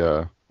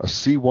a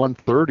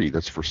C-130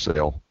 that's for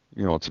sale.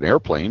 It's an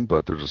airplane,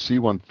 but there's a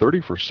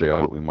C-130 for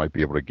sale that we might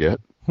be able to get.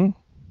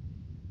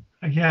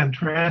 Again,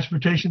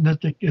 transportation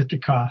at the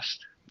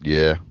cost.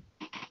 Yeah.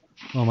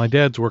 Well, my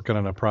dad's working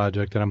on a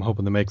project, and I'm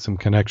hoping to make some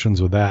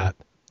connections with that.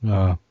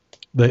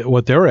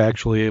 What they're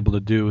actually able to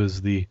do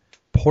is the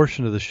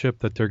portion of the ship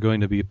that they're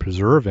going to be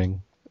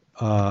preserving.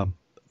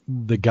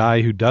 The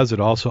guy who does it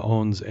also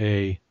owns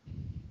a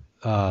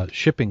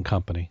shipping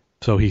company,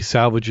 so he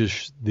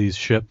salvages these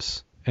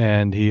ships,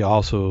 and he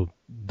also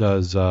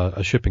does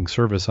a shipping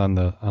service on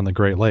the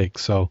Great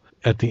Lakes. So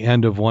at the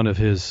end of one of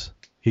his,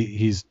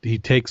 he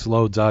takes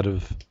loads out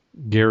of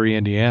Gary,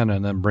 Indiana,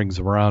 and then brings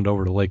them around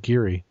over to Lake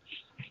Erie.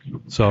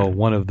 So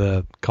one of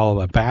the,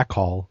 call it a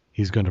backhaul,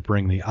 he's going to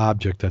bring the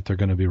object that they're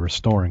going to be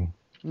restoring.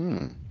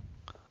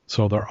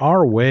 So there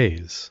are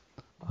ways.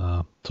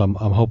 So I'm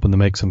hoping to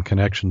make some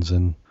connections,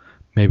 and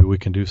maybe we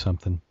can do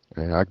something.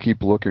 Yeah, I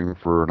keep looking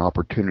for an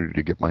opportunity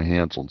to get my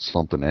hands on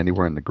something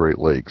anywhere in the Great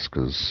Lakes,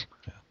 because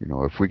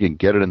if we can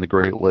get it in the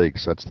Great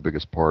Lakes, that's the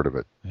biggest part of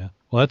it. Yeah.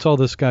 Well, that's all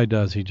this guy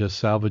does. He just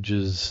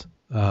salvages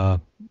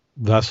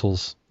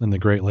vessels in the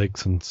Great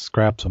Lakes and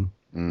scraps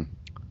them.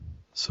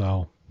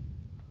 So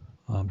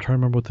I'm trying to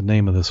remember what the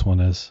name of this one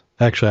is.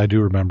 Actually, I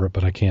do remember it,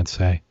 but I can't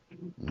say.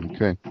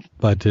 Okay.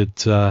 But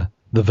the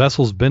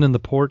vessel's been in the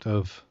port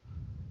of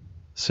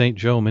St.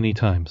 Joe many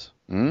times.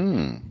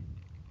 And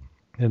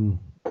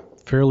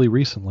fairly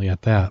recently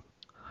at that.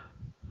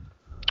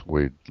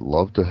 We'd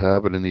love to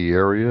have it in the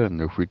area, and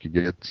if we could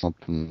get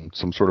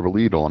some sort of a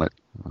lead on it,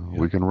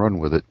 we can run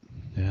with it.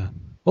 Yeah.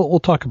 Well, we'll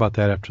talk about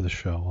that after the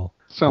show.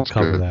 We'll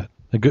cover good. that.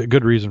 A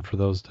good reason for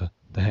those to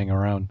hang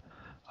around.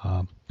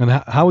 And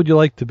how would you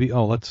like to be? I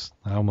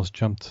almost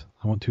jumped.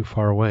 I went too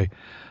far away.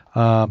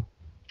 A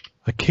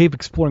cave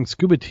exploring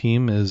scuba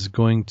team is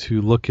going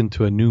to look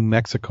into a New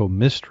Mexico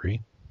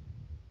mystery.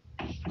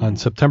 On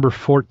September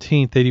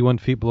 14th, 81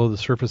 feet below the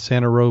surface,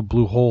 Santa Rosa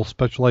Blue Hole,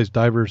 specialized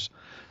divers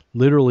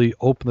literally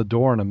opened the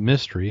door on a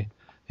mystery.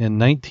 In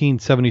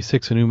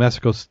 1976, a New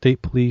Mexico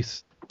State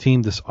Police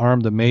team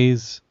diagrammed the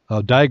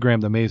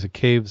maze of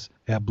caves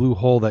at Blue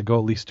Hole that go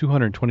at least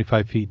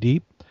 225 feet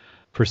deep.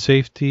 For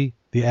safety,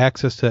 the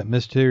access to that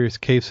mysterious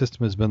cave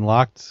system has been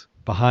locked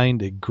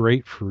behind a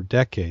grate for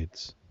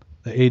decades.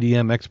 The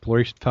ADM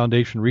Exploration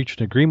Foundation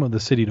reached an agreement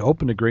with the city to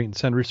open the grate and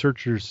send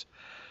researchers,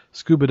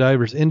 scuba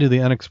divers into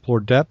the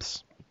unexplored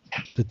depths.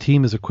 The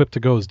team is equipped to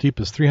go as deep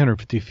as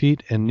 350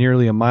 feet and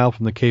nearly a mile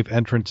from the cave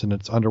entrance and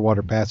its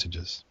underwater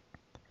passages.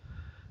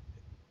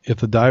 If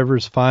the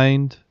divers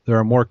find there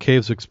are more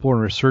caves to explore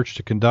and research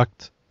to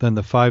conduct than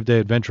the 5-day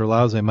adventure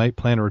allows, they might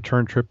plan a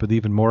return trip with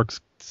even more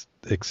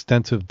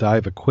extensive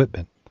dive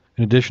equipment.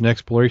 In addition to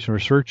exploration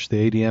research,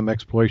 the ADM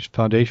Exploration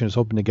Foundation is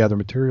hoping to gather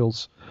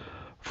materials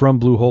from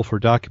Blue Hole for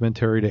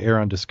documentary to air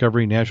on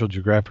Discovery, National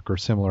Geographic, or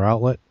similar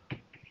outlet.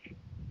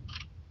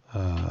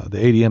 The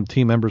ADM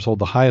team members hold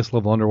the highest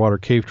level underwater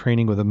cave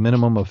training with a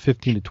minimum of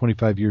 15 to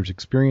 25 years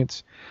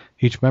experience.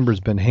 Each member has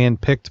been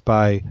handpicked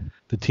by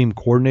the team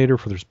coordinator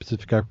for their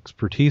specific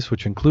expertise,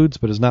 which includes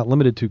but is not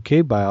limited to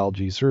cave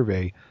biology,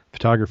 survey,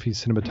 photography,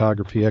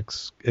 cinematography,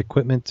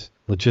 equipment,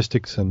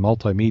 logistics, and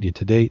multimedia.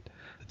 To date,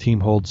 the team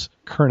holds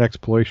current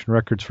exploration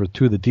records for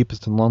two of the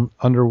deepest and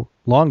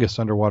longest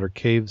underwater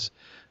caves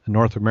in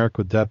North America,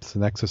 with depths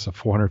in excess of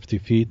 450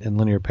 feet and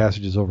linear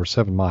passages over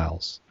 7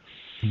 miles.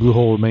 The Blue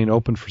Hole will remain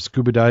open for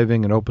scuba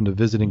diving and open to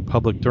visiting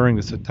public during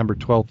the September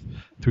 12th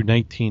through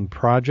 19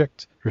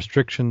 project.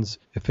 Restrictions,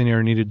 if any,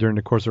 are needed during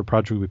the course of the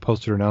project will be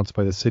posted or announced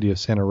by the City of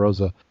Santa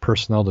Rosa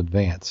personnel in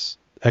advance.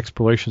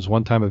 Exploration is a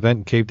one-time event,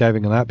 and cave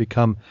diving will not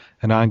become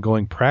an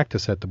ongoing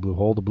practice at the Blue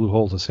Hole. The Blue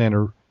Hole is a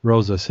Santa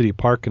Rosa City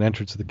Park, and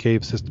entrance to the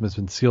cave system has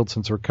been sealed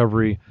since the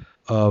recovery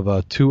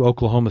of 2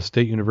 Oklahoma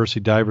State University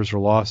divers were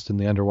lost in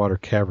the underwater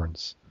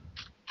caverns.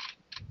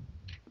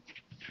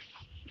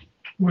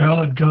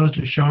 Well, it goes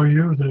to show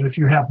you that if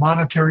you have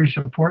monetary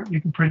support, you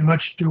can pretty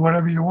much do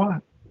whatever you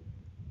want.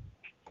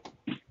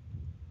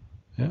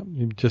 Yeah,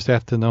 you just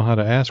have to know how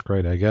to ask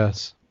right, I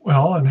guess.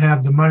 Well, and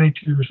have the money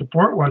to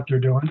support what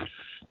they're doing.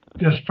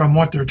 Just from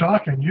what they're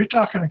talking, you're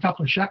talking a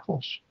couple of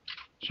shekels.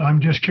 So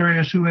I'm just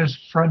curious who is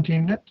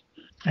fronting it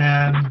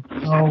and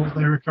how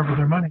they recover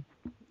their money.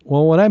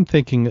 Well, what I'm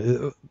thinking,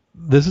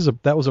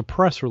 that was a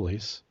press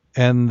release,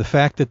 and the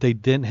fact that they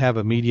didn't have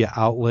a media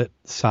outlet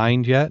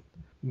signed yet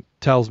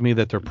tells me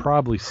that they're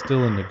probably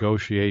still in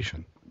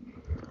negotiation,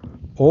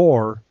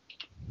 or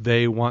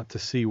they want to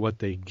see what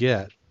they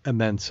get and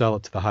then sell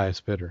it to the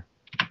highest bidder,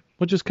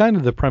 which is kind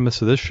of the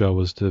premise of this show,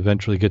 was to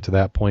eventually get to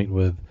that point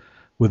with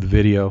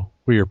video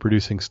where you're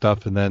producing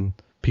stuff and then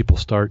people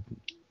start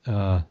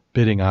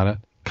bidding on it.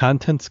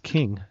 Content's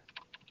king.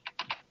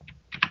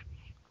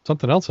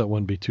 Something else that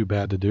wouldn't be too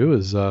bad to do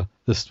is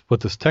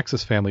what this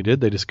Texas family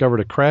did. They discovered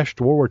a crashed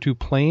World War II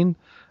plane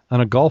on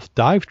a Gulf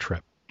dive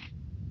trip.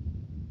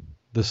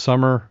 This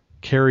summer,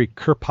 Carrie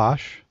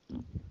Kirposh,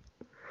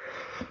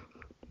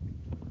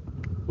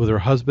 with her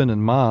husband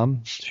and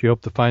mom, she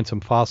hoped to find some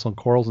fossil and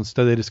corals.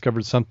 Instead, they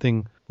discovered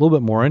something a little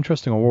bit more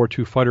interesting, a World War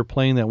II fighter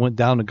plane that went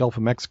down the Gulf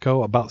of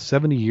Mexico about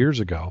 70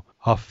 years ago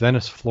off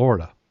Venice,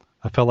 Florida.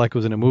 I felt like it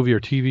was in a movie or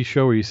TV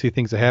show where you see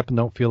things that happen,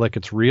 don't feel like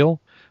it's real.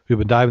 We've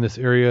been diving this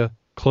area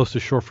close to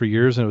shore for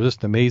years, and it was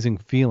just an amazing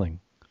feeling.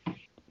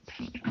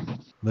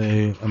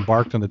 They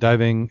embarked on the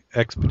diving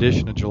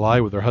expedition in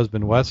July with her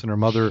husband Wes and her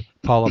mother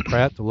Paula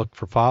Pratt to look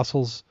for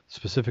fossils,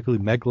 specifically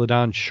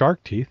megalodon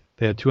shark teeth.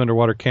 They had 2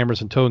 underwater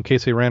cameras in tow in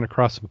case they ran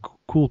across some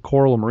cool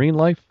coral and marine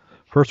life.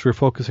 First, we were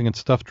focusing on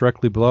stuff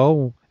directly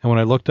below, and when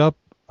I looked up,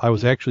 I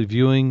was actually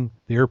viewing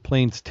the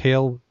airplane's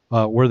tail,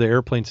 where the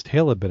airplane's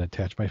tail had been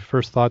attached. My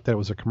first thought that it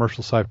was a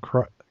commercial-sized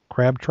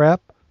crab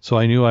trap, so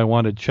I knew I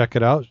wanted to check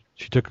it out.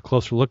 She took a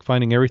closer look,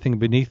 finding everything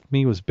beneath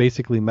me was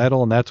basically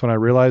metal, and that's when I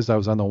realized I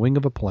was on the wing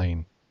of a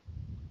plane.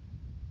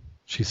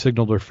 She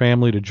signaled her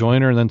family to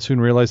join her, and then soon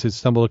realized they'd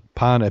stumbled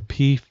upon a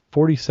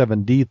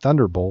P-47D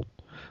Thunderbolt,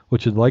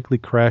 which had likely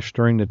crashed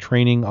during the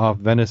training off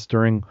Venice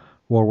during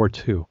World War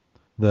II.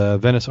 The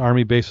Venice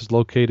Army base was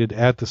located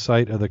at the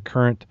site of the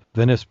current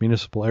Venice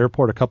Municipal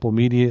Airport. A couple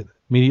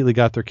immediately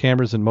got their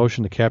cameras in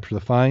motion to capture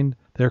the find.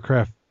 The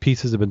aircraft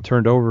pieces have been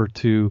turned over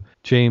to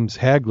James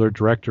Hagler,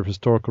 Director of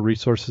Historical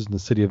Resources in the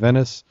City of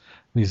Venice,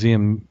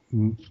 the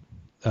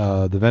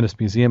Venice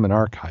Museum and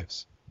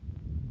Archives.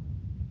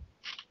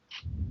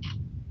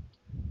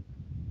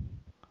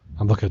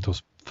 I'm looking at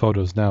those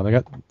photos now. They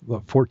got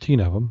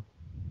 14 of them.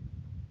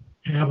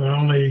 Yeah, but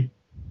only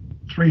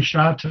 3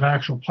 shots of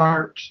actual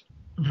parts.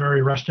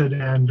 Very rusted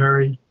and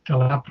very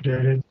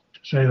dilapidated, to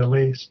say the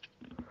least.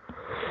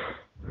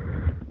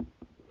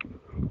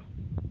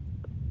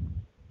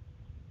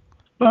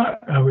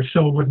 But I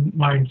still wouldn't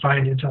mind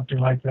finding something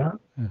like that.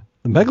 Yeah.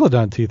 The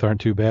megalodon teeth aren't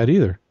too bad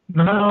either.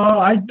 No,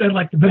 I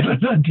like the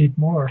megalodon teeth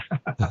more.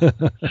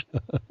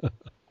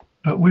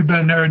 But we've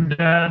been there and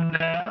done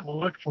that. We'll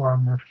look for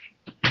them.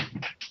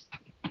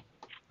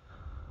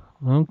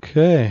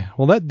 Okay.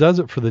 Well, that does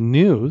it for the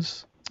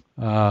news.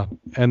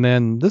 And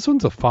then this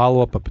one's a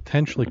follow-up of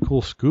potentially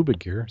cool scuba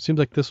gear. Seems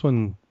like this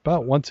one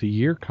about once a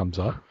year comes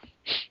up.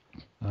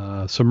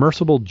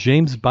 Submersible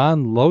James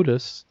Bond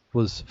Lotus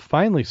was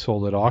finally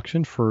sold at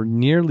auction for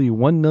nearly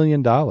 $1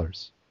 million.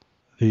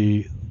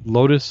 The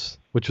Lotus,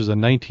 which was a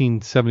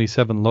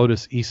 1977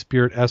 Lotus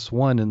E-Spirit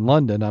S1 in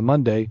London on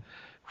Monday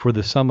for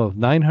the sum of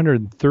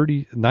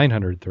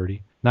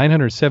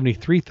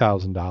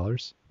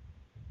 $973,000.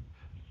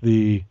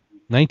 The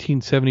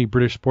 1970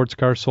 British sports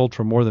car sold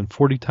for more than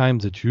 40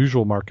 times its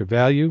usual market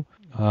value.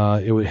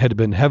 It had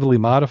been heavily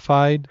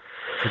modified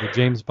for the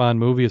James Bond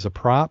movie as a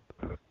prop.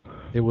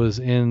 It was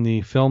in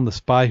the film The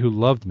Spy Who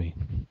Loved Me.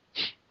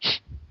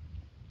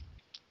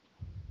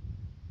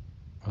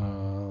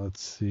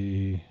 Let's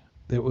see.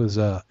 It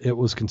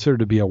was considered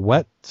to be a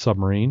wet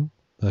submarine.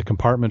 The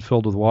compartment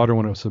filled with water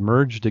when it was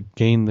submerged. It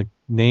gained the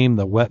name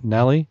the Wet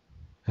Nellie.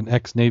 An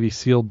ex-Navy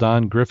SEAL,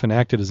 Don Griffin,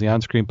 acted as the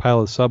on-screen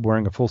pilot of the sub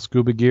wearing a full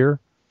scuba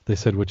gear. They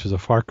said, which is a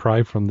far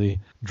cry from the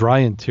dry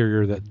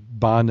interior that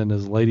Bond and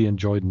his lady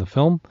enjoyed in the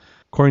film.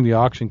 According to the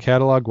auction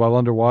catalog, while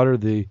underwater,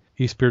 the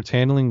E-Spirit's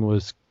handling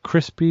was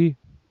crispy,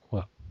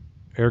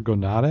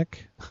 ergonomic.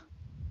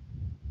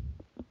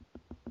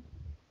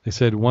 They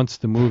said once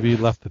the movie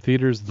left the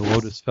theaters, the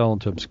Lotus fell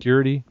into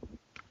obscurity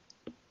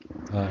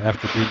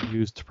after being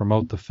used to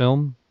promote the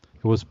film.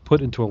 It was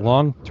put into a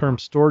long-term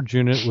storage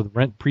unit with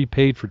rent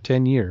prepaid for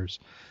 10 years.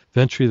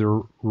 Eventually,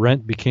 the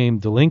rent became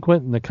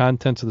delinquent, and the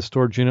contents of the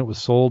storage unit was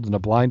sold in a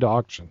blind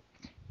auction.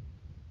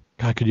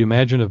 God, could you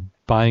imagine of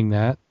buying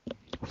that?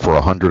 For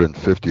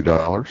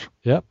 $150?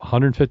 Yep,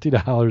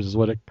 $150 is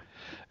what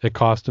it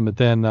cost him. It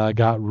then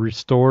got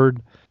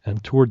restored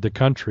and toured the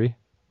country.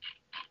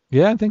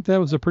 Yeah, I think that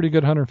was a pretty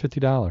good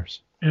 $150.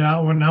 Yeah,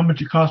 well, how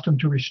much it cost them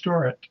to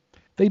restore it?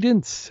 They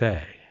didn't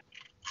say.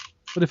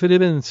 But if it had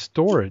been in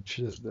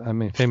storage, I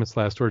mean, famous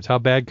last words, how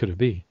bad could it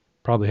be?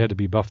 Probably had to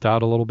be buffed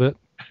out a little bit.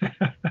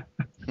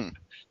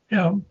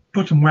 Yeah,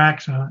 put some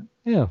wax on it.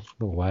 Yeah, a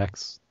little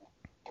wax.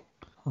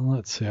 Well,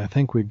 let's see. I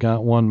think we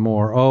got one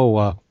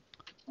more.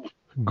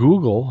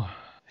 Google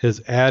has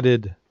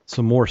added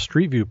some more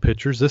Street View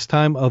pictures, this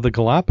time of the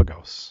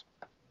Galapagos.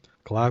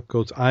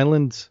 Galapagos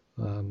Islands.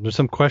 There's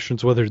some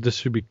questions whether this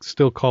should be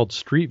still called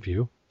Street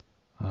View.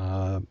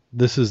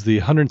 This is the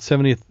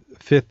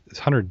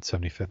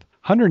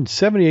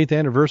 178th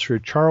anniversary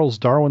of Charles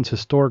Darwin's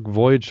historic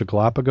voyage to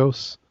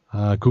Galapagos.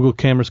 Google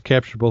cameras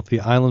captured both the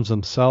islands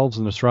themselves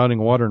and the surrounding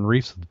water and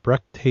reefs with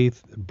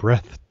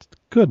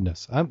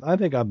goodness. I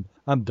think I'm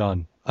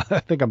done. I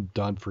think I'm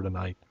done for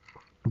tonight.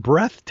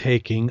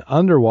 Breathtaking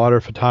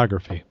underwater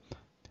photography.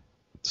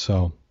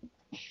 So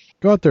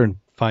go out there and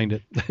find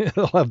it.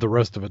 I'll have the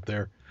rest of it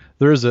there.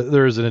 There is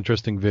an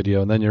interesting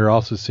video, and then you're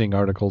also seeing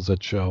articles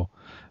that show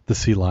the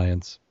sea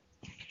lions.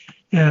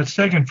 Yeah, it's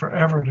taken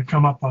forever to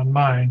come up on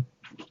mine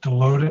to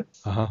load it.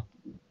 Uh-huh.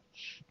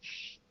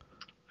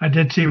 I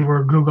did see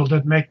where Google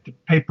did make the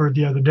paper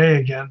the other day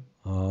again.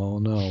 Oh,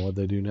 no. What'd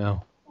they do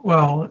now?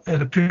 Well,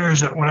 it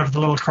appears that whenever the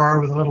little car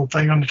with a little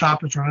thing on the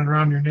top is running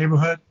around your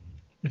neighborhood,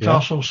 it's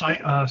also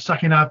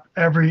sucking up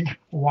every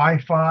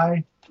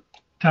Wi-Fi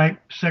type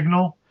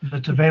signal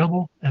that's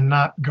available and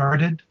not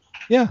guarded.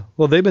 Yeah,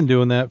 well, they've been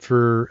doing that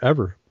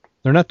forever.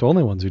 They're not the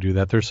only ones who do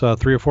that. There's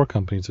 3 or 4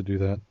 companies that do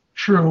that.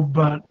 True,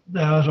 but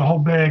there was a whole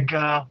big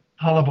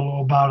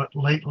hullabaloo about it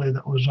lately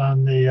that was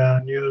on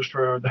the news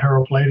for the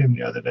Herald Palladium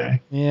the other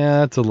day.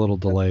 Yeah, it's a little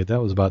delayed.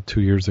 That was about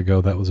 2 years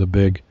ago. That was a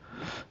big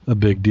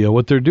deal.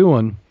 What they're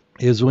doing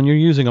is when you're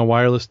using a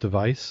wireless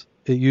device,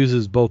 it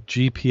uses both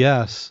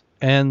GPS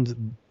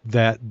and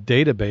that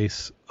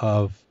database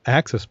of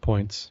access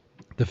points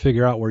to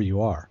figure out where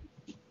you are.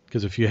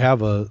 Because if you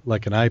have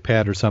like an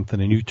iPad or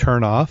something and you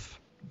turn off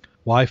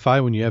Wi-Fi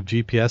when you have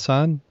GPS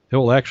on, it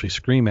will actually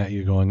scream at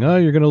you going, oh,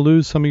 you're going to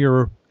lose some of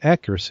your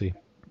accuracy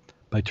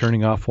by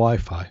turning off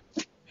Wi-Fi.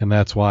 And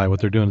that's why what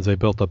they're doing is they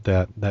built up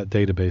that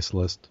database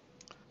list.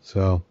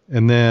 So,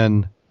 and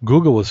then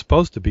Google was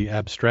supposed to be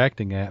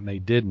abstracting that, and they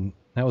didn't.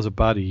 That was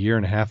about a year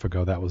and a half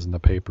ago. That was in the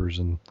papers,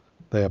 and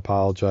they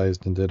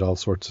apologized and did all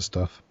sorts of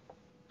stuff.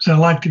 So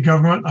like the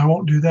government, I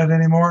won't do that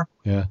anymore.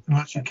 Yeah.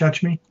 Unless you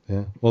catch me.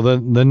 Yeah. Well,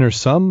 then there's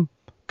some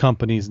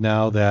companies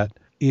now that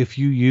if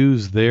you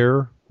use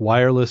their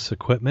wireless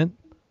equipment,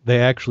 they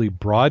actually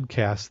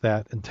broadcast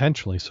that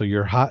intentionally. So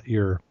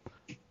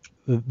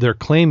they're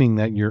claiming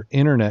that your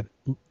internet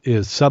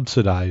is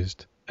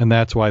subsidized, and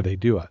that's why they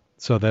do it.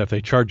 So that if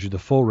they charge you the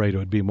full rate, it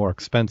would be more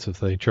expensive.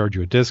 So they charge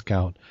you a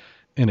discount.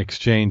 In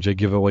exchange, they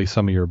give away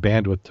some of your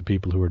bandwidth to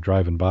people who are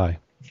driving by.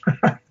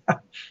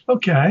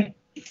 Okay.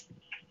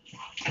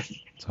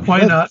 So,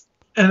 Why not?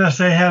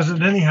 NSA has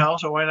it anyhow,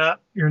 so why not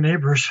your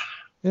neighbors?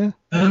 Yeah.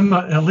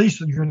 At least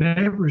your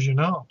neighbors,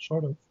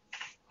 sort of.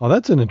 Oh,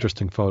 that's an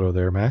interesting photo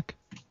there, Mac.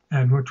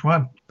 And which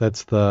one?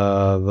 That's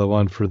the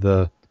one for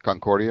the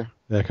Concordia?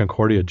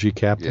 Concordia G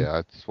Captain. Yeah,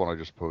 that's one I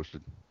just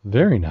posted.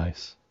 Very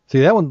nice. See,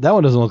 that one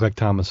doesn't look like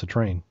Thomas the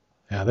Train.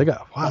 Yeah, they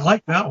got. I Wow.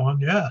 like that one,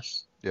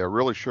 yes. Yeah, it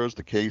really shows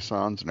the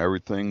caissons and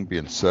everything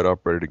being set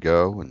up, ready to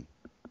go, and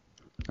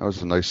that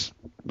was a nice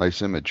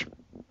image.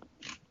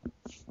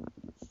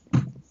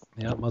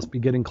 Yeah, it must be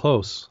getting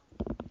close.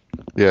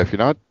 Yeah, if you're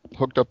not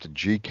hooked up to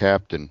G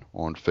Captain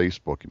on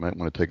Facebook, you might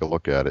want to take a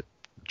look at it.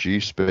 G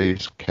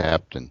Space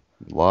Captain.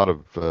 A lot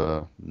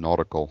of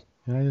nautical,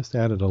 Yeah, I just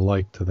added a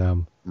like to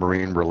them.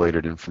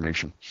 marine-related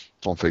information.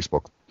 It's on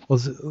Facebook.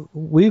 Well,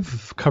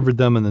 we've covered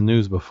them in the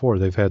news before.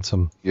 They've had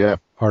some Yeah,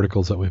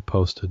 articles that we've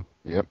posted.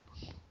 yep.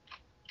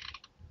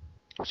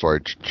 Sorry,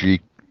 it's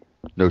G,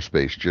 no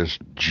space, just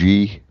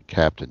G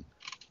Captain.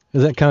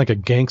 Is that kind of like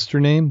a gangster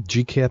name,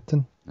 G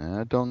Captain?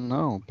 I don't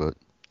know, but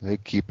they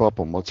keep up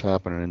on what's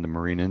happening in the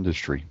marine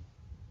industry.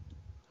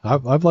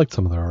 I've liked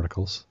some of their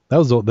articles. They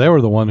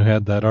were the one who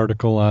had that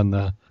article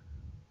on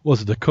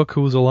was it the cook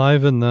who was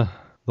alive in the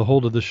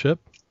hold of the ship?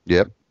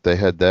 Yep, they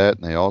had that,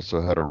 and they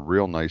also had a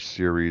real nice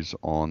series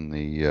on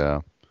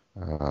the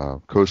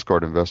Coast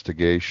Guard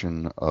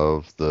investigation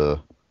of the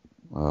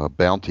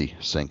Bounty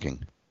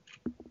sinking.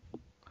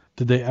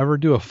 Did they ever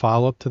do a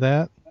follow-up to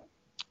that?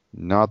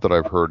 Not that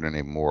I've heard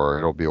anymore.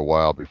 It'll be a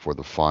while before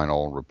the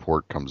final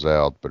report comes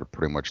out, but it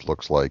pretty much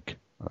looks like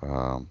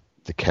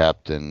the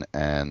captain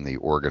and the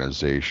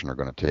organization are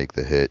going to take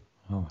the hit.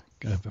 Oh,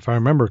 if I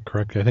remember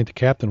correctly, I think the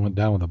captain went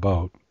down with a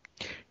boat.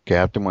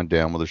 Captain went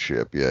down with a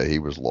ship. Yeah, he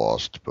was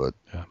lost, but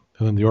Yeah,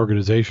 and then the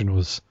organization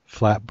was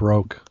flat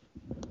broke,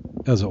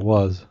 as it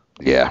was.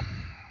 yeah.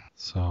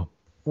 So,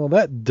 well,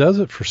 that does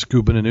it for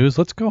Scuba News.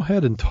 Let's go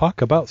ahead and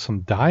talk about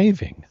some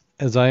diving.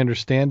 As I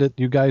understand it,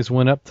 you guys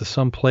went up to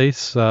some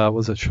place,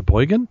 was it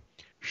Sheboygan?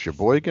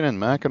 Sheboygan and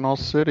Mackinac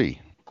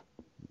City.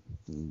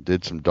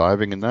 Did some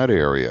diving in that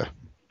area.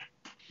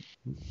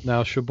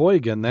 Now,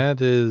 Sheboygan,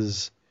 that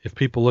is, if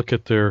people look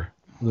at their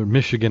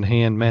Michigan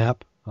hand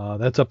map,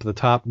 that's up at the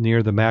top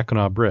near the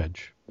Mackinac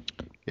Bridge.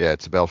 Yeah,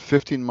 it's about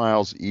 15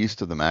 miles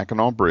east of the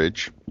Mackinac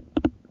Bridge.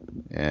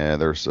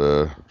 And there's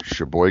a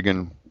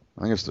Sheboygan,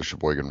 I think it's the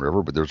Sheboygan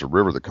River, but there's a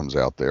river that comes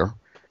out there.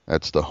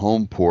 That's the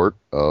home port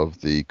of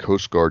the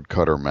Coast Guard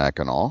cutter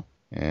Mackinac.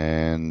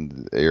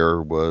 And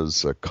there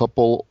was a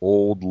couple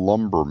old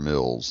lumber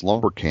mills,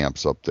 lumber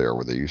camps up there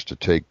where they used to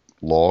take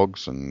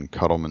logs and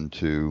cut them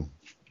into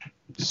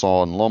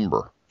sawn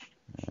lumber.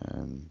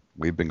 And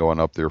we've been going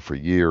up there for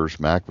years.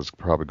 Mac was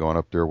probably going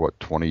up there,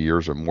 20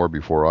 years or more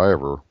before I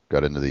ever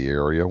got into the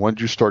area. When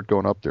did you start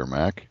going up there,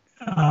 Mac?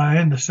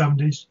 In the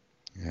 70s.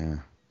 Yeah.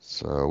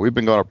 So we've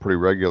been going up pretty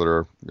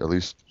regular, at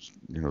least,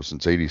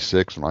 since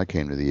 86 when I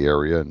came to the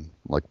area. And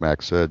like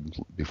Mac said,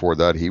 before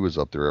that, he was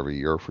up there every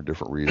year for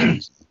different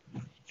reasons.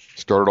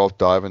 Started off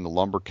diving the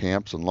lumber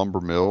camps and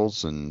lumber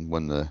mills. And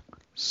when the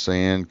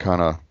sand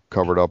kind of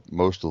covered up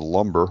most of the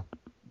lumber,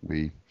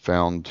 we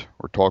found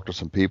or talked to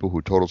some people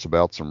who told us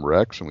about some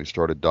wrecks, and we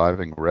started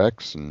diving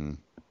wrecks. And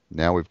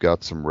now we've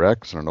got some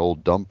wrecks in an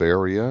old dump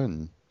area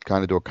and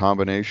kind of do a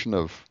combination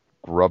of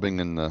grubbing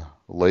in the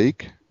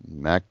lake.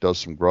 Mac does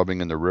some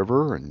grubbing in the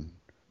river and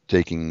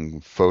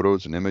taking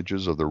photos and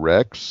images of the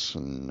wrecks,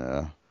 and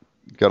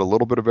got a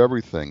little bit of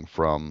everything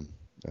from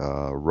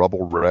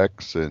rubble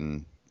wrecks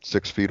in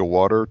 6 feet of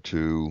water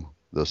to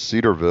the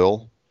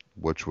Cedarville,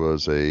 which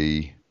was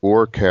a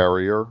ore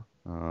carrier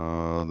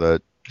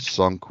that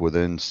sunk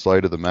within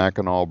sight of the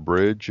Mackinac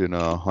Bridge in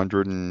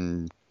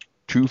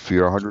 102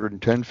 feet,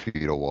 110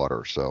 feet of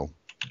water. So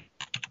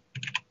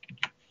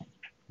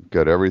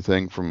got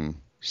everything from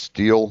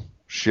steel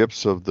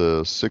ships of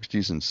the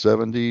 60s and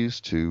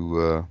 70s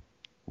to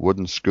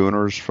wooden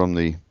schooners from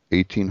the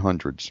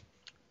 1800s.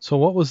 So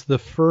what was the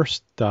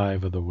first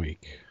dive of the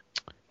week?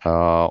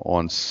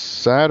 On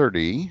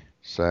Sunday,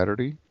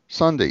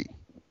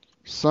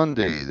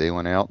 they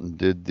went out and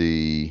did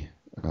the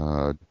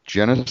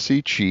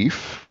Genesee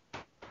Chief.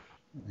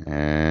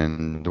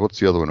 And what's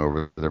the other one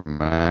over there,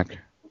 Mac?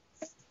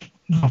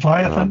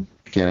 Leviathan,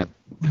 Can't.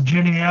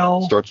 Ginny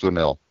L. Starts with an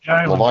L.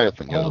 Island.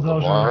 Leviathan. Yeah, All of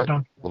those are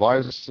done.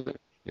 Leviathan.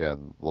 Yeah,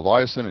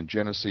 Leviathan and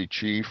Genesee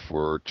Chief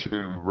were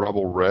two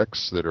rebel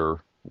wrecks that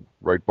are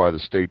right by the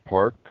state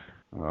park.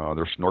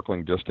 They're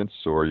snorkeling distance,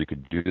 or you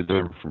could do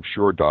them from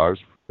shore dives.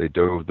 They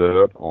dove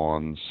that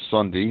on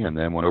Sunday and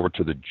then went over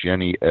to the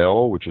Jenny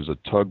L, which is a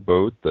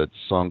tugboat that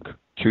sunk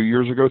 3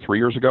 years ago,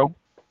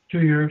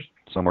 2 years.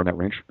 somewhere in that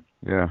range.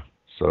 Yeah.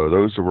 So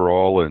those were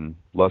all in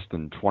less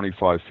than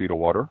 25 feet of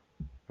water.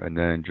 And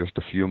then just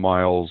a few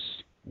miles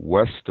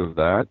west of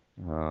that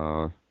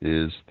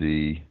is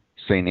the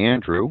St.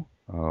 Andrew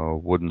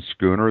wooden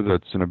schooner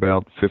that's in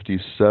about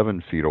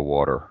 57 feet of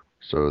water.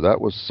 So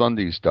that was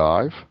Sunday's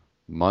dive.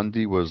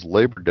 Monday was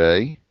Labor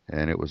Day,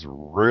 and it was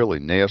really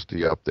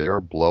nasty up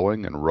there,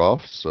 blowing and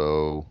rough,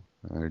 so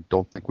I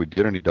don't think we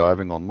did any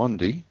diving on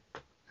Monday.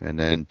 And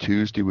then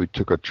Tuesday we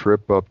took a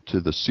trip up to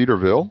the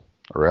Cedarville,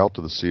 or out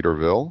to the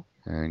Cedarville,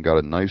 and got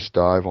a nice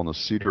dive on the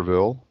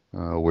Cedarville,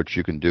 which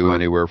you can do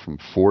anywhere from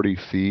 40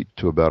 feet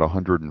to about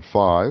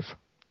 105.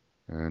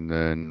 And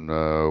then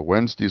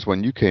Wednesday's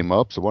when you came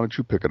up, so why don't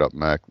you pick it up,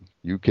 Mac?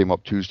 You came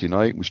up Tuesday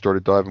night, and we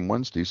started diving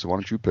Wednesday, so why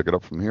don't you pick it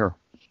up from here?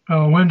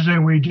 Wednesday,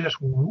 we just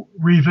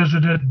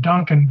revisited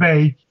Duncan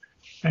Bay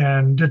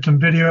and did some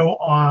video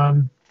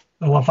on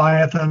the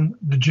Leviathan,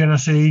 the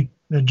Genesee,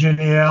 the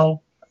Ginny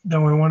L.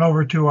 Then we went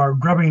over to our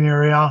grubbing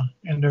area,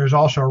 and there's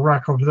also a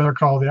wreck over there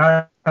called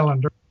the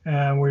Islander.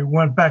 And we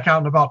went back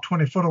out in about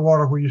 20 foot of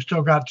water where you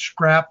still got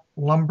scrap,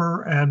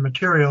 lumber, and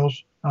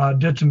materials.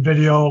 Did some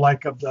video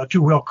like of the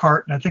two-wheel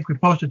cart, and I think we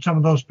posted some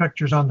of those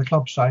pictures on the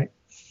club site.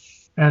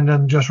 And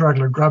then just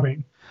regular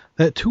grubbing.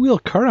 That two-wheel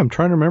cart, I'm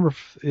trying to remember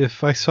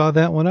if I saw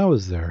that when I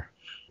was there.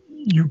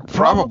 You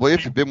Probably,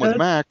 if you've been with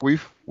Mac,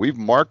 we've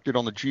marked it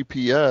on the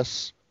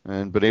GPS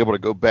and been able to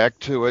go back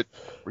to it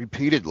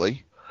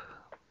repeatedly.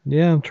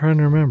 Yeah, I'm trying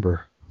to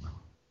remember.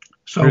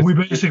 So we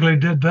basically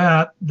did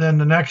that. Then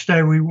the next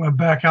day we went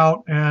back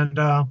out and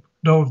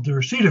dove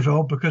the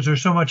Cedarville because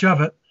there's so much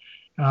of it.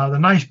 The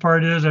nice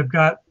part is I've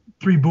got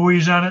 3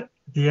 buoys on it,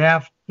 the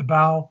aft, the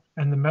bow,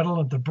 and the middle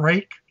of the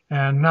brake.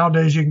 And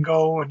nowadays you can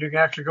go and you can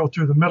actually go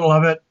through the middle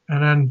of it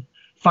and then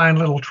find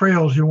little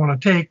trails you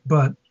want to take,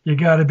 but you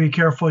got to be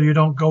careful you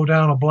don't go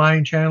down a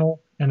blind channel.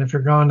 And if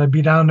you're going to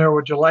be down there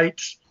with your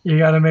lights, you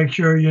got to make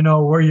sure you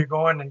know where you're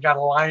going and got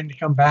a line to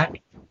come back.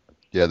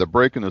 Yeah, the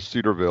break in the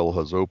Cedarville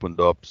has opened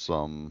up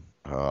some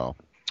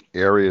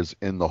areas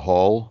in the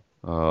hull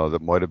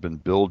that might have been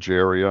bilge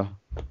area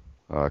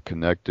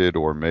connected,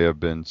 or may have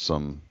been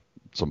some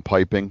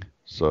piping.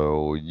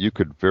 So you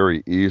could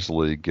very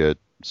easily get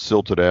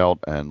silted out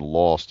and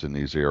lost in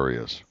these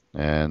areas.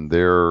 And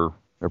they're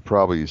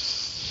probably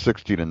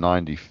 60 to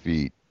 90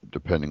 feet,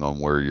 depending on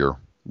where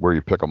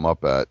you pick them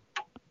up at.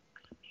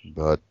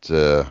 But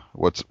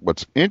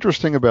what's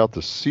interesting about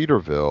the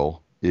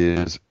Cedarville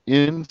is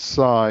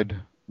inside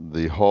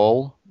the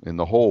hull, in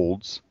the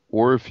holds,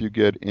 or if you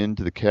get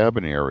into the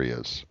cabin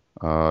areas,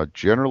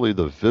 generally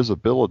the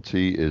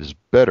visibility is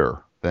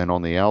better than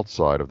on the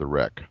outside of the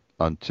wreck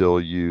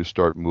until you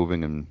start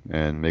moving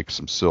and make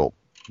some silt.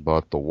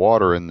 But the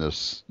water in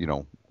this,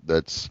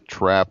 that's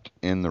trapped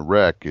in the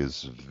wreck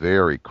is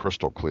very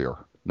crystal clear.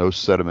 No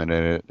sediment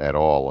in it at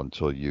all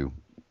until you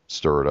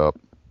stir it up.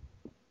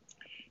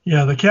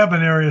 Yeah, the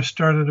cabin area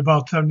started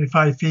about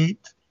 75 feet.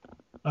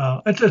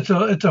 It's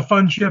a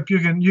fun ship. You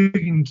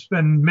can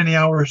spend many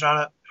hours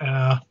on it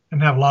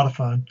and have a lot of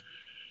fun.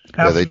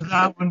 After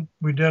that one,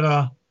 we did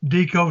a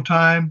deco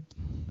time,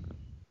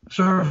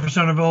 surface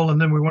interval,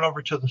 and then we went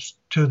over to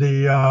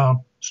the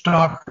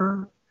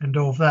Stalker and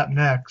dove that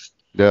next.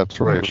 Yeah, that's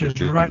right. Which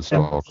is right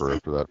Stalker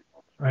after that.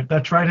 Right,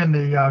 that's right in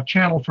the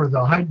channel for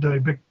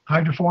the big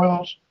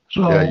hydrofoils.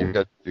 So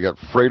yeah, you got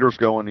freighters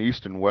going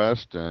east and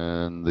west,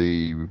 and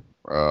the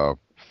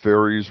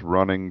ferries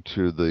running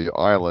to the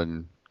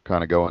island,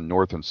 kind of going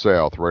north and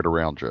south, right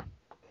around you.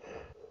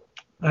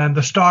 And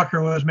the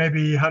Stalker was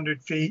maybe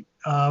 100 feet.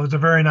 It was a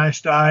very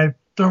nice dive.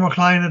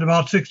 Thermocline at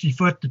about 60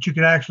 foot that you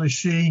could actually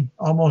see,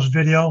 almost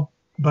video.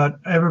 But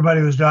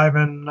everybody was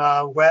diving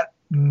wet,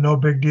 no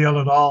big deal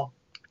at all.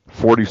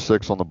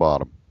 46 on the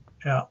bottom.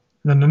 Yeah.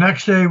 Then the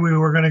next day we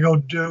were going to go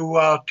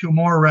do 2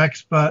 more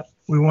wrecks, but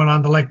we went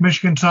on the Lake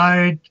Michigan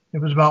side. It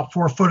was about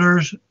 4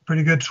 footers,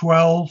 pretty good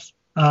swells.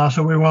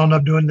 So we wound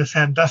up doing the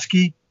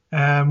Sandusky,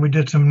 and we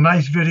did some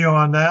nice video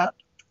on that.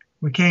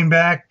 We came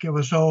back. It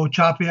was so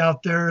choppy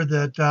out there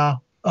that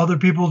other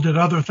people did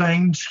other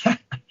things.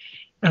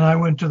 And I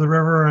went to the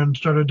river and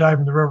started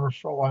diving the river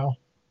for a while.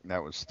 And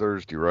that was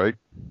Thursday, right?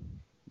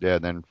 Yeah,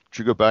 and then did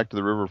you go back to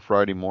the river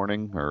Friday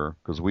morning? Or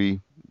because was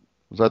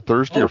that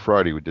Thursday or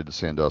Friday we did the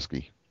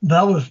Sandusky?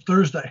 That was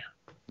Thursday.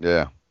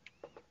 Yeah.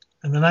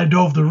 And then I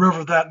dove the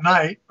river that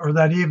night or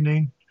that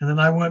evening. And then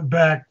I went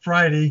back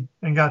Friday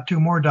and got 2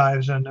 more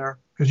dives in there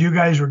because you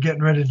guys were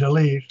getting ready to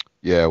leave.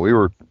 Yeah, we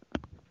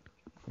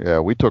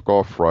took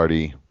off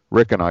Friday.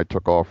 Rick and I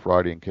took off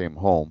Friday and came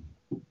home.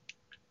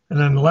 And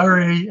then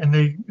Larry and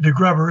the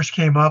grubbers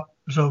came up.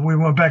 So we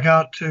went back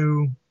out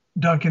to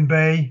Duncan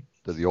Bay,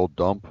 To the old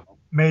dump.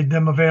 made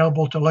them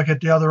available to look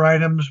at the other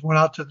items, went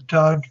out to the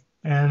tug,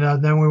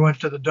 and then we went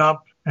to the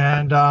dump.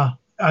 And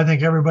I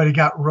think everybody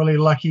got really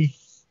lucky.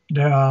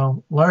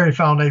 Larry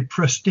found a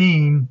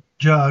pristine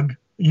jug.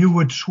 You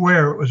would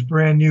swear it was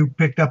brand new,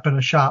 picked up in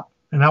a shop.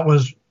 And that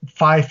was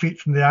 5 feet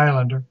from the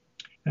Islander.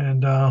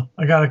 And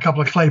I got a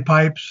couple of clay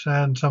pipes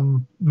and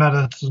some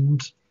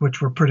medicines,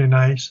 which were pretty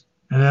nice.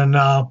 And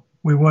then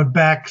we went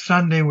back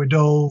Sunday. We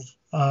dove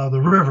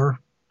the river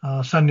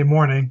Sunday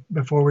morning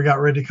before we got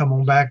ready to come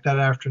on back that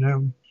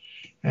afternoon.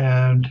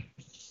 And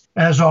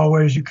as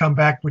always, you come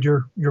back with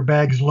your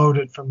bags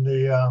loaded from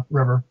the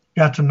river.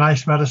 Got some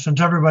nice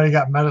medicines. Everybody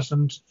got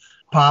medicines,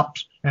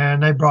 pops,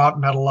 and they brought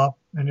metal up.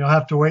 And you'll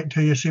have to wait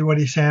until you see what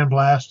he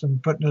sandblasted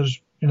and put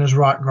in his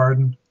rock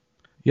garden.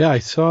 Yeah, I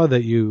saw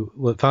that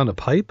you found a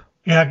pipe.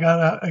 Yeah, I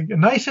got a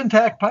nice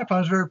intact pipe. I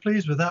was very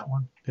pleased with that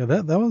one. Yeah,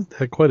 that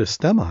had quite a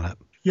stem on it.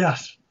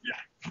 Yes.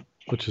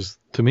 Which is,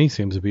 to me,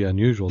 seems to be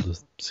unusual to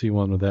see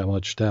one with that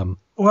much stem.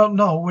 Well,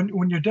 no,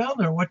 when you're down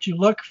there, what you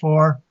look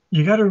for,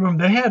 you got to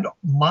remember they had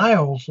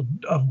miles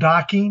of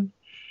docking,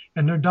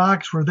 and their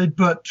docks where they'd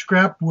put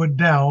scrap wood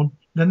down,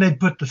 then they'd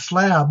put the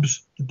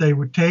slabs that they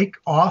would take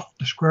off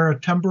the square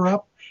of timber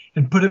up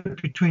and put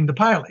it between the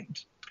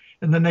pilings,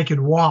 and then they could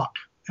walk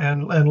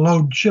and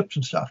load ships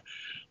and stuff.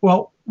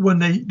 Well, when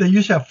they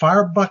used to have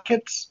fire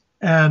buckets,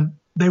 and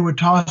they would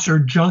toss their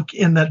junk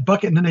in that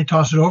bucket, and then they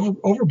toss it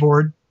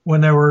overboard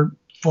when they were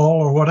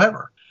full or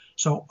whatever.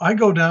 So I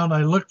go down,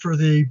 I look for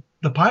the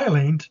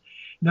pilings,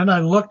 then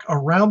I look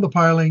around the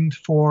pilings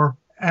for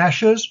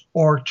ashes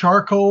or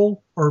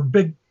charcoal or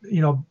big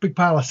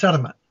pile of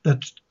sediment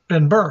that's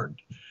been burned.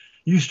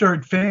 You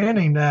start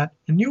fanning that,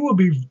 and you will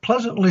be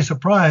pleasantly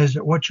surprised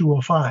at what you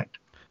will find.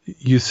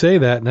 You say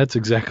that, and that's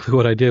exactly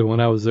what I did when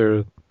I was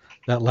there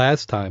that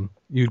last time.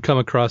 You'd come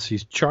across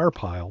these char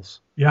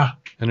piles. Yeah.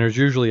 And there's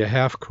usually a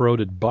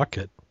half-corroded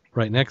bucket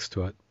right next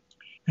to it.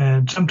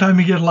 And sometimes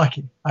you get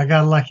lucky. I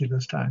got lucky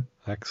this time.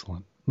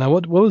 Excellent. Now,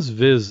 what was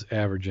Viz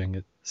averaging?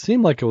 It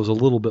seemed like it was a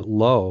little bit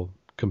low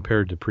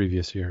compared to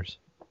previous years.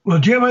 Well,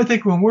 Jim, I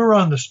think when we were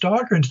on the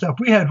Stalker and stuff,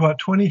 we had,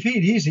 20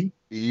 feet easy.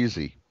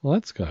 Easy. Well,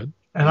 that's good.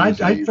 And I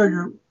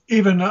figure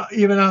even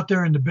out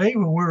there in the bay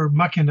when we were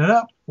mucking it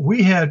up,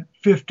 we had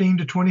 15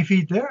 to 20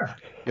 feet there.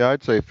 Yeah,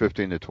 I'd say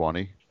 15 to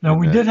 20. Now,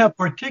 we did have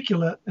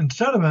particulate and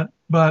sediment,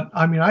 but,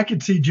 I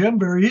could see Jim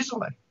very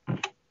easily.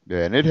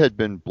 Yeah, and it had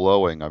been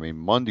blowing.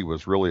 Monday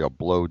was really a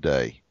blow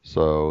day.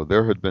 So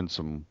there had been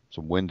some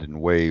wind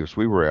and waves.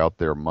 We were out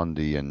there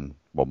Monday, and,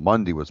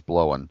 Monday was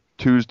blowing.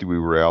 Tuesday we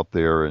were out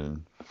there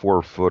in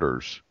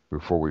 4-footers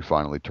before we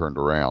finally turned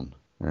around.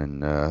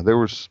 And there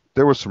was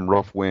some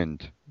rough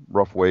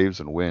waves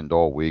and wind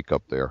all week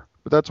up there.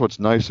 But that's what's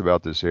nice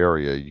about this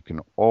area. You can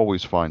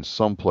always find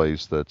some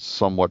place that's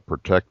somewhat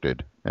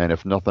protected. And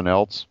if nothing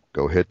else,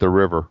 go hit the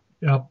river.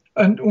 Yeah.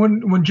 And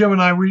when Jim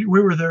and I, we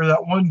were there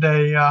that one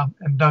day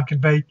in Duncan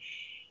Bay,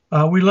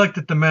 we looked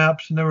at the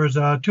maps, and there was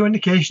 2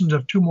 indications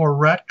of 2 more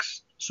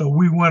wrecks. So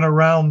we went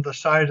around the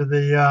side of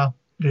the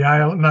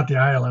island, not the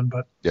island,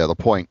 but yeah, the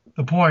point.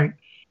 The point.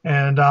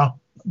 And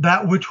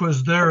that which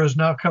was there is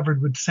now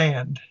covered with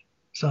sand.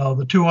 So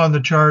the 2 on the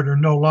chart are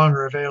no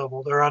longer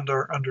available. They're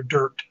under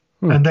dirt.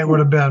 And they would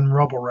have been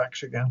rubble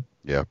wrecks again.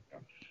 Yeah.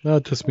 Well,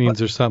 it just means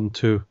there's something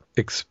to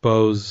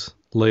expose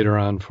later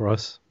on for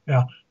us.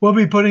 Yeah. We'll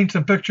be putting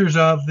some pictures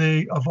of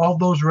all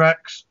those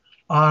wrecks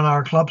on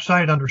our club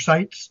site under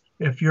sites.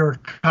 If you're a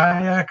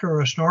kayaker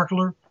or a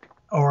snorkeler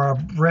or a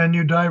brand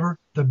new diver,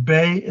 the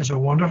bay is a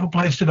wonderful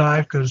place to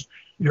dive because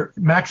you're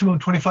maximum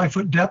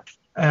 25-foot depth,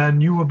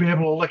 and you will be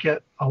able to look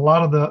at a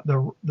lot of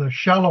the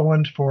shallow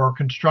ones for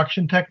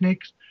construction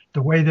techniques,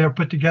 the way they're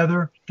put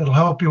together. That'll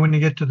help you when you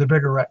get to the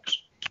bigger wrecks.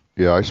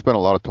 Yeah, I spent a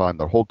lot of time.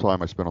 The whole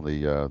time I spent on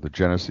the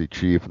Genesee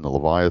Chief and the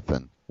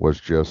Leviathan was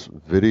just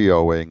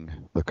videoing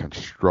the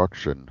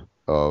construction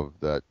of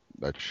that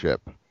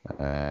ship.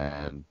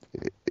 And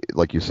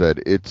like you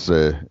said, it's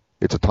a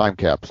time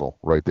capsule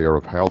right there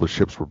of how the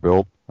ships were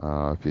built.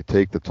 If you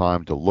take the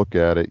time to look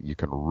at it, you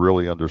can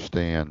really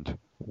understand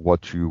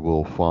what you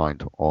will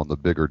find on the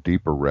bigger,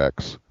 deeper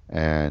wrecks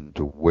and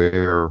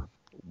where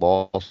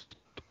lost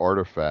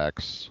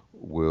artifacts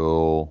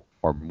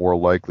are more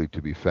likely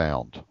to be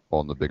found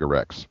on the bigger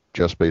wrecks,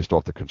 just based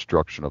off the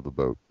construction of the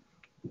boat.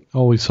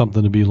 Always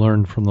something to be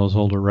learned from those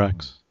older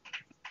wrecks.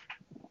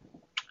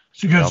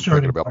 It's a good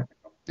starting point.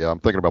 I'm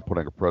thinking about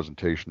putting a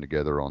presentation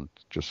together on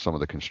just some of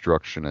the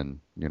construction and,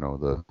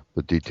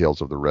 the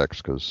details of the wrecks,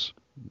 because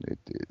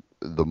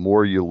the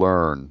more you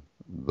learn,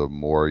 the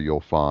more you'll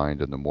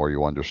find and the more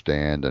you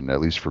understand. And at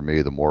least for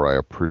me, the more I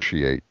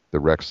appreciate the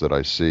wrecks that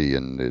I see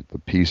and the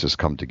pieces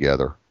come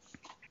together.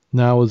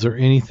 Now, was there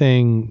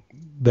anything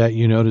that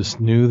you noticed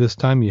new this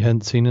time you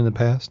hadn't seen in the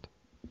past?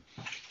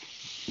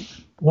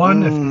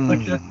 One, if you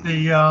look at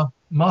the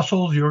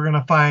mussels, you're going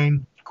to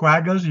find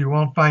quaggas. You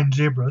won't find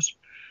zebras.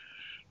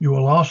 You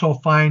will also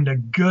find a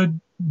good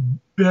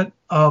bit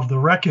of the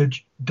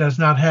wreckage does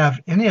not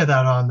have any of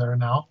that on there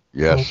now.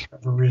 Yes. For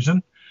whatever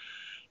reason.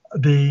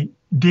 The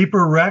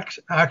deeper wrecks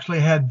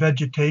actually had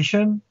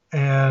vegetation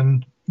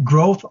and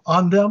growth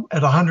on them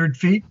at 100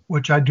 feet,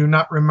 which I do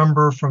not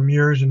remember from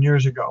years and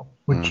years ago,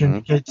 which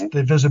indicates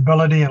the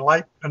visibility and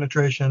light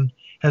penetration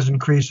has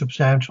increased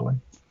substantially.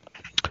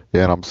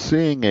 Yeah, and I'm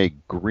seeing a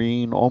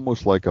green,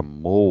 almost like a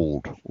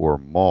mold or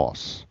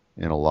moss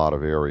in a lot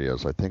of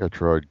areas.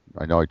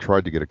 I know I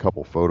tried to get a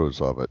couple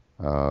photos of it.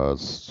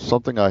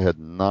 Something I had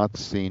not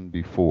seen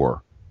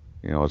before.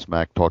 You know, as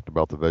Mac talked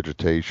about the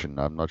vegetation,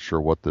 I'm not sure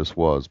what this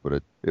was,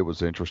 but it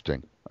was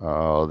interesting.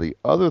 The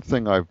other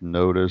thing I've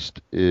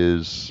noticed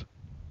is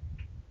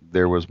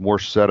there was more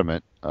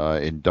sediment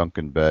in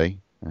Duncan Bay.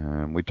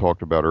 And we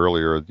talked about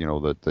earlier, you know,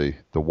 that the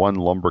one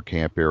lumber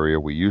camp area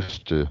we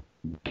used to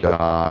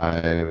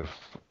dive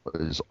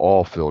is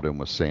all filled in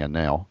with sand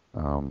now.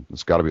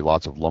 There's got to be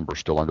lots of lumber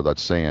still under that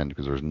sand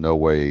because there's no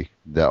way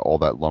that all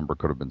that lumber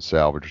could have been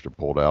salvaged or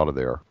pulled out of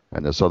there.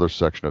 And this other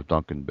section of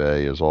Duncan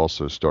Bay is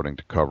also starting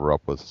to cover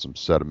up with some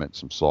sediment,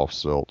 some soft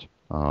silt.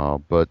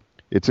 But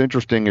it's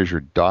interesting as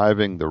you're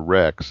diving the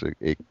wrecks,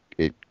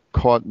 it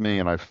caught me,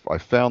 and I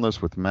found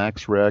this with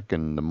Max Wreck,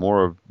 and the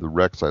more of the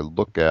wrecks I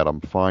look at, I'm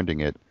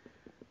finding it.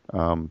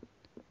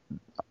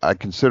 I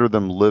consider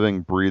them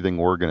living, breathing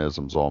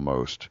organisms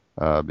almost,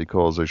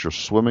 because as you're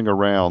swimming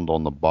around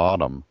on the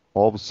bottom,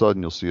 all of a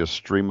sudden you'll see a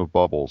stream of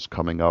bubbles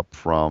coming up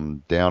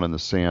from down in the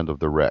sand of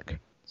the wreck.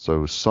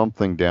 So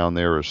something down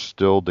there is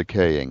still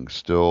decaying,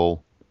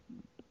 still,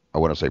 I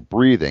want to say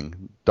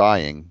breathing,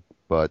 dying,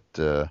 but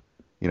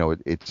you know,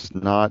 it's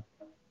not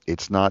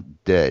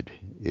dead.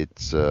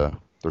 It's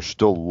there's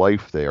still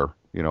life there,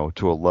 you know,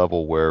 to a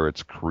level where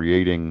it's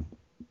creating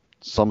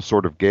some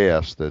sort of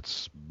gas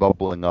that's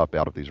bubbling up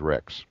out of these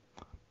wrecks.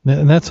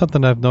 And that's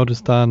something I've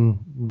noticed on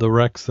the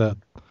wrecks that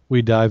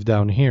we dive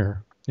down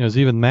here. You know, there's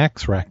even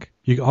Max Wreck.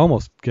 You can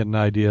almost get an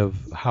idea of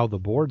how the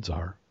boards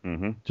are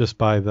just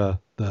by the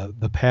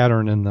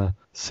pattern in the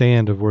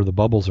sand of where the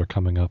bubbles are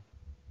coming up.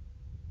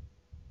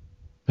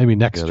 Maybe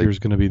next year is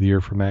going to be the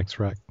year for Max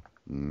Wreck.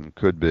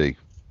 Could be.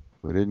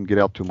 We didn't get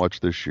out too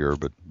much this year,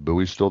 but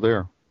Bowie's still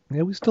there.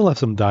 Yeah, we still have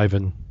some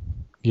diving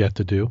yet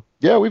to do.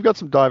 Yeah, we've got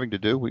some diving to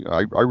do.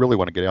 I really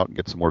want to get out and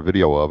get some more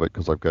video of it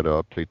because I've got to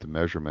update the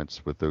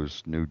measurements with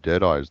those new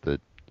dead eyes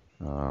that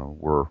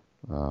were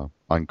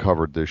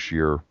uncovered this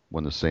year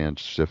when the sand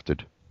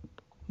shifted.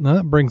 Now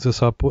that brings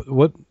us up.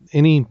 What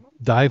any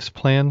dives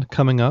planned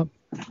coming up?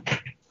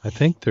 I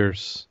think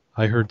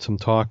I heard some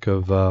talk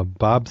of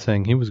Bob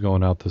saying he was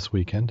going out this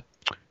weekend.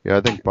 Yeah,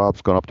 I think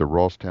Bob's going up to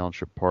Ross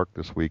Township Park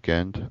this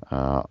weekend.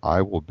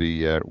 I will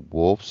be at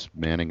Wolf's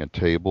manning a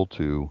table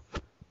to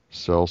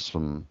sell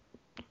some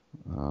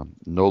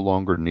no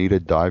longer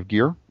needed dive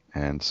gear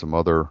and some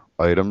other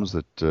items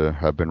that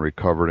have been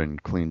recovered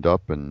and cleaned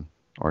up and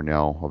are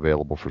now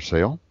available for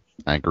sale.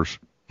 Anchors.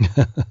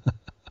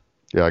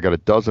 Yeah, I got a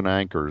dozen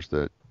anchors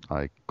that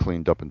I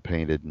cleaned up and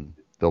painted, and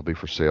they'll be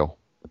for sale.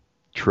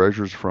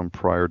 Treasures from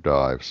prior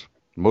dives.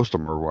 Most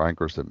of them are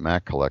anchors that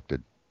Mac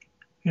collected.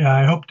 Yeah,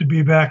 I hope to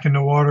be back in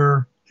the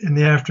water in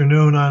the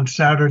afternoon on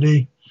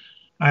Saturday.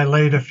 I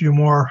laid a few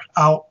more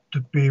out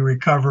to be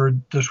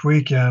recovered this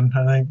weekend.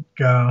 I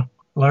think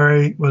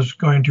Larry was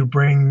going to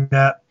bring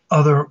that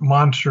other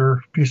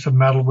monster piece of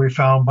metal we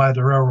found by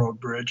the railroad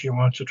bridge. He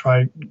wants to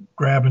try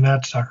grabbing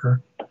that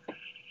sucker.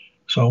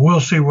 So we'll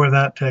see where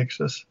that takes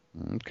us.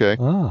 Okay.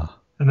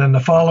 And then the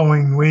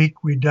following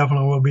week, we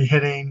definitely will be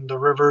hitting the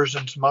rivers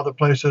and some other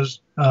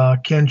places.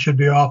 Ken should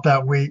be off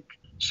that week.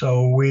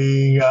 So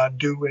we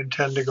do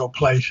intend to go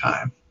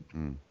playtime.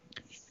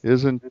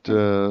 Isn't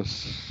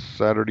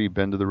Saturday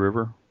Bend to the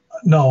River?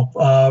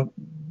 No.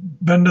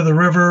 Bend to the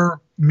River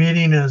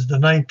meeting is the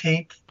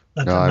 19th.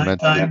 That's no, I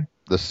meant nighttime.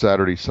 the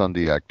Saturday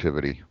Sunday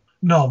activity.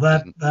 No,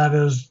 that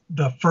is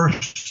the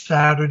first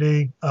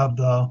Saturday of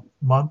the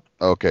month.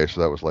 Okay, so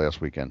that was last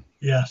weekend.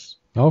 Yes.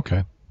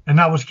 Okay. And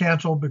that was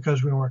canceled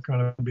because we weren't going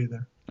to be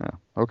there. Yeah.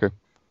 Okay.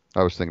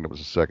 I was thinking it was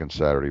the second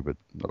Saturday, but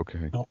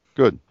okay. No.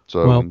 Good.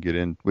 So we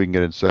can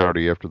get in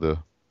Saturday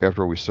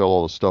after we sell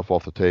all the stuff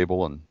off the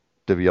table and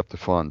divvy up the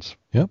funds.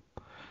 Yep.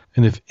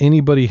 And if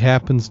anybody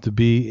happens to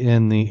be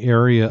in the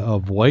area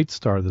of White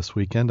Star this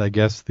weekend, I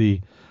guess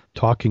the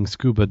Talking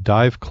Scuba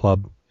Dive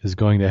Club is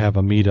going to have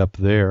a meetup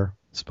there.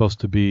 It's supposed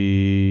to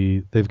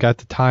be, they've got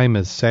the time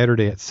as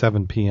Saturday at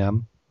 7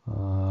 p.m.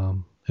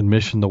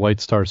 Admission to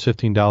White Star is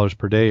 $15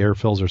 per day. Air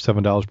fills are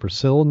 $7 per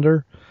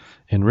cylinder.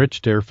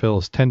 Enriched air fill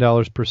is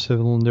 $10 per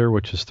cylinder,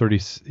 which is 30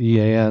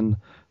 EAN,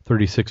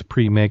 36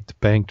 pre-maked,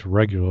 banked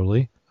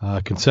regularly.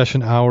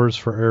 Concession hours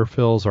for air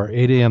fills are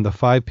 8 a.m. to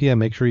 5 p.m.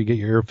 Make sure you get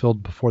your air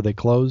filled before they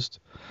closed.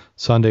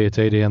 Sunday it's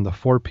 8 a.m. to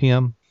 4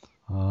 p.m.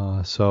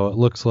 So it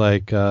looks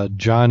like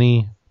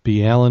Johnny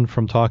B. Allen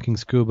from Talking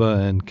Scuba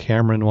and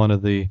Cameron, one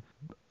of the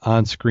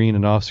on-screen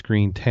and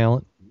off-screen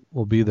talent,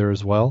 will be there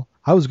as well.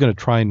 I was going to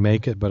try and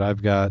make it, but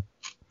I've got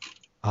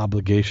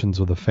obligations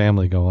with the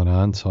family going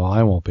on, so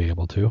I won't be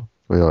able to.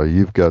 Well,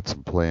 you've got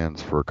some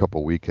plans for a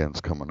couple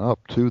weekends coming up,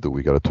 too, that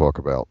we got to talk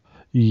about.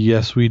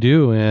 Yes, we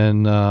do.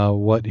 And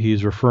what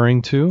he's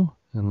referring to,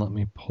 and let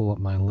me pull up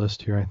my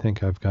list here. I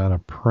think I've got a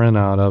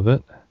printout of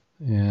it.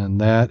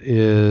 And that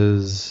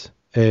is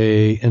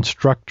a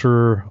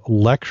instructor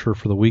lecture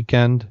for the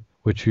weekend,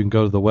 which you can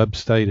go to the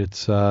website.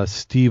 It's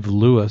Steve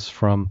Lewis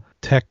from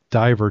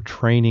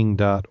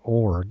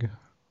techdivertraining.org.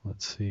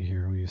 Let's see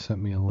here. You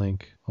sent me a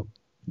link. Oh,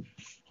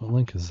 what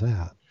link is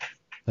that?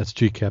 That's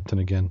G Captain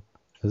again.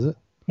 Is it?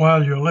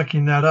 While you're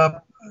looking that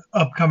up,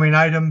 upcoming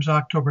items,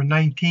 October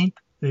 19th,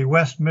 the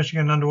West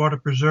Michigan Underwater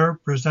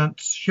Preserve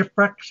presents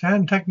Shipwrecks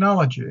and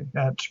Technology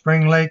at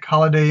Spring Lake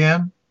Holiday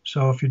Inn.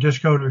 So if you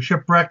just go to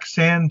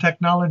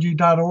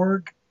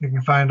shipwrecksandtechnology.org, you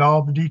can find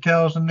all the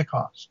details and the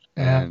cost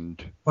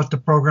and what the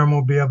program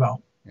will be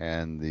about.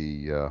 And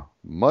the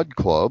Mud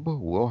Club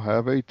will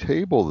have a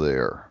table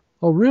there.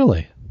 Oh,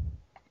 really?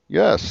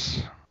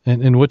 Yes.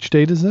 And which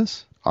date is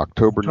this?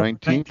 October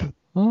 19th.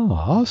 Oh,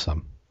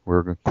 awesome.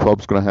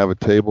 Club's going to have a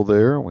table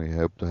there, and we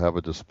hope to have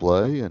a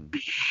display and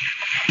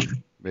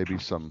maybe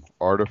some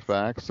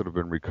artifacts that have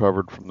been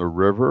recovered from the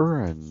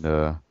river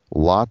and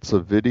lots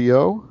of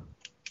video.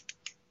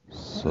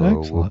 So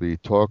Excellent. We'll be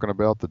talking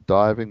about the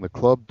diving the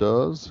club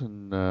does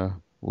and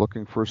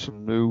looking for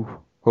some new,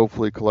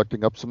 hopefully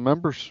collecting up some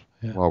members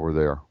while we're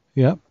there.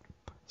 Yep.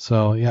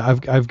 So yeah,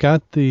 I've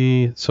got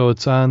so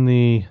it's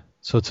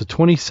the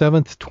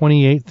 27th,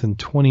 28th, and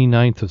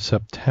 29th of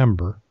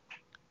September.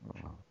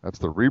 That's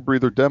the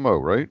Rebreather demo,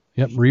 right?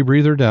 Yep,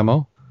 Rebreather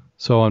demo.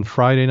 So on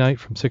Friday night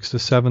from 6 to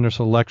 7, there's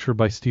a lecture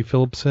by Steve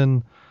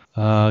Phillipson.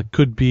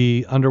 Could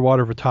be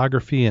underwater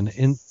photography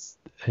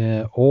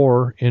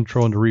or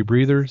intro into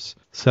rebreathers.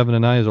 7 to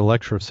 9 is a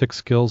lecture of 6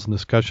 skills and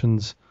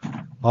discussions.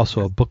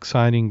 Also a book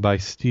signing by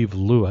Steve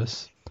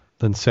Lewis.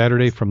 Then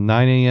Saturday from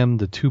 9 a.m.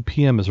 to 2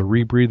 p.m. is a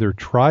rebreather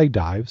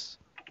tri-dives.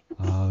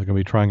 They're going to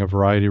be trying a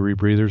variety of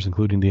rebreathers,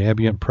 including the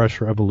ambient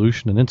pressure,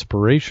 evolution, and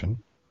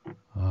inspiration.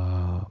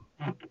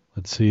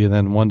 Let's see, and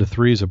then 1 to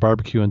 3 is a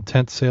barbecue and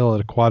tent sale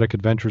at Aquatic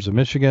Adventures of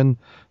Michigan.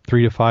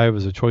 3 to 5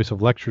 is a choice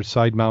of lectures,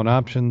 side mount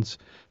options,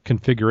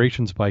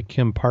 configurations by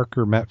Kim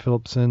Parker, Matt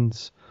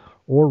Phillipsons,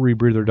 or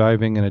rebreather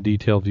diving, and a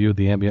detailed view of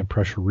the ambient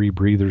pressure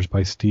rebreathers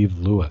by Steve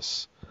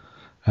Lewis.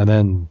 And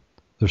then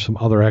there's some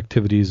other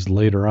activities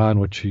later on,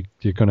 which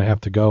you're going to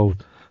have to go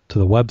to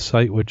the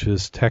website, which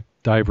is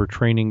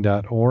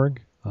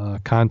techdivertraining.org.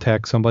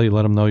 Contact somebody,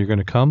 let them know you're going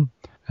to come.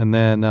 And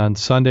then on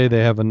Sunday,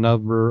 they have a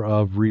number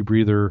of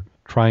rebreather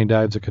trying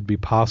dives that could be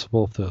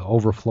possible to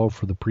overflow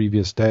for the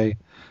previous day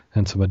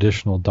and some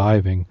additional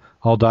diving.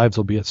 All dives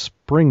will be at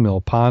Spring Mill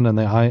Pond in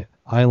the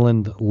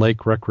Island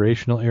Lake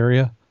Recreational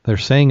Area. They're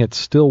saying it's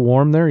still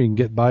warm there. You can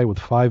get by with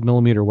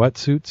 5mm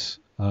wetsuits.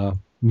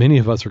 Many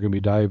of us are going to be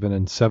diving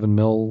in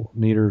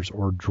 7mm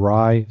or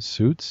dry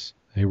suits.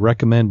 They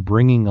recommend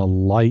bringing a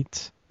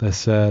light. They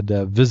said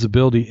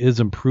visibility is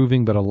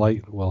improving, but a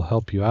light will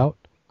help you out.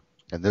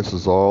 And this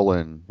is all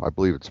in, I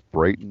believe it's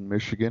Brighton,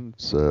 Michigan.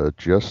 It's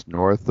just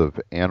north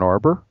of Ann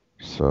Arbor.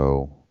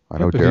 So I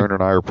know Darren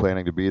and I are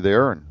planning to be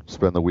there and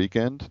spend the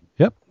weekend.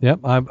 Yep.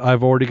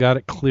 I've already got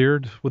it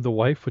cleared with the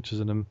wife, which is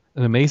an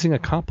amazing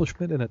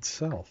accomplishment in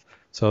itself.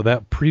 So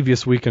that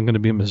previous week I'm going to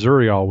be in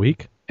Missouri all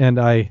week, and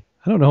I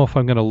don't know if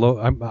I'm going to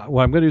what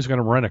I'm going to do is going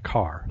to rent a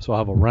car. So I'll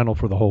have a rental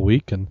for the whole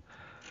week, and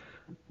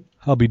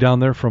I'll be down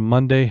there from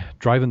Monday,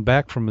 driving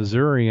back from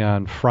Missouri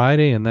on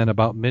Friday, and then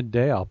about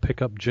midday I'll pick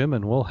up Jim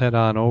and we'll head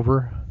on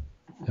over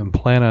and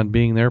plan on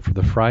being there for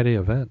the Friday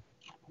event.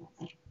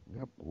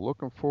 Yep,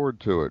 looking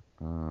forward to it.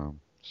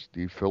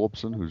 Steve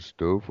Phillipson, who's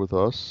dove with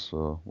us,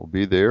 will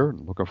be there,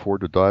 and looking forward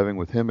to diving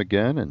with him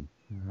again and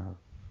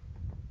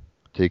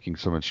taking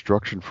some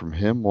instruction from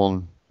him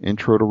on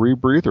intro to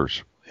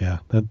rebreathers. Yeah,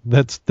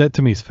 that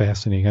to me is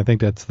fascinating. I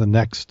think that's the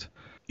next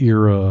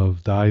era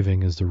of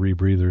diving is the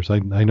rebreathers.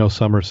 I know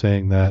some are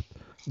saying that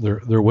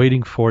they're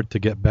waiting for it to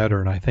get better,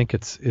 and I think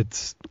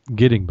it's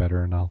getting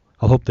better. And I'll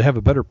hope to have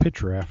a better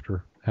picture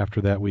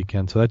after that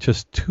weekend. So that's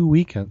just 2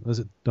 weekends.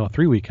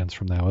 3 weekends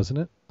from now, isn't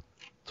it?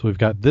 So we've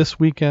got this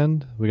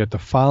weekend, we got the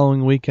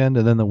following weekend,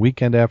 and then the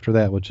weekend after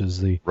that, which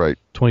is the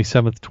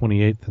 27th,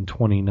 28th, and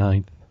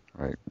 29th.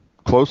 Right.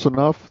 Close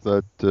enough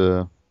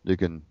that you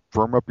can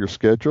firm up your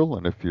schedule,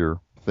 and if you're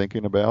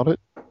thinking about it,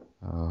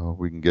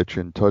 we can get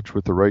you in touch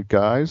with the right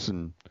guys,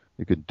 and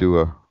you could do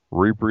a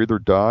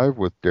rebreather dive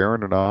with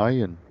Darren and I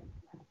in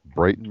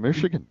Brighton,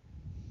 Michigan.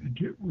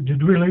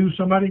 Did we lose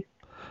somebody?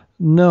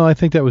 No, I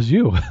think that was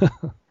you.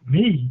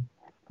 Me?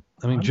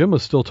 I mean, Jim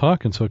was still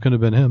talking, so it couldn't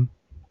have been him.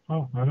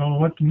 Oh, I don't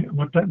know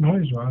what that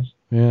noise was.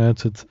 Yeah,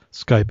 it's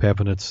Skype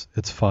having it's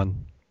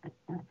fun.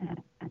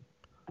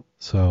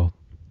 So,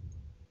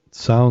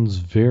 sounds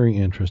very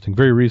interesting.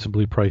 Very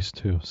reasonably priced,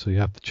 too. So you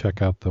have to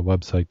check out the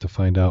website to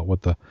find out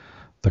what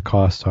the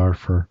costs are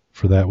for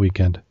that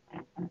weekend.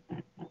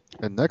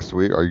 And next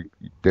week,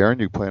 Darren,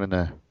 you planning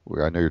to,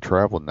 I know you're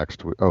traveling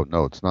next week. Oh,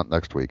 no, it's not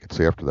next week. It's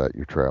after that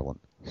you're traveling.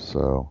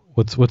 So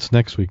What's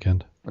next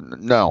weekend?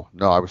 No,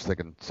 I was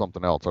thinking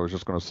something else. I was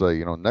just going to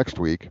say, next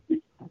week,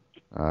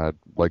 I'd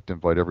like to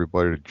invite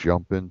everybody to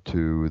jump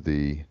into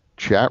the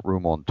chat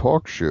room on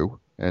TalkShoe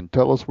and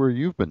tell us where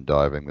you've been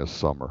diving this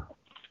summer.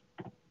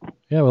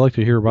 Yeah, we'd like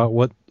to hear about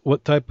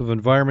what type of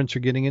environments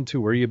you're getting into,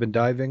 where you've been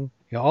diving.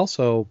 Yeah,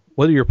 also,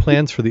 what are your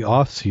plans for the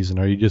off season?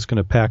 Are you just going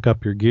to pack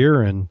up your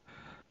gear and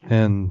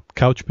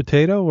couch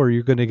potato, or are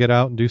you going to get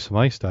out and do some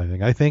ice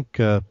diving? I think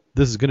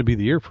this is going to be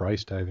the year for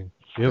ice diving.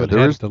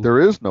 There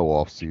is no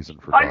off season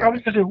for diving. I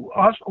was going to say,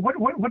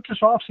 what's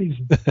this off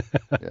season?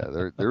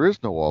 Yeah, there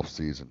is no off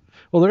season.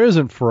 Well, there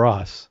isn't for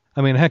us.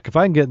 I mean, heck, if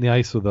I can get in the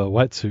ice with a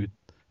wetsuit,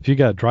 if you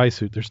got a dry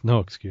suit, there's no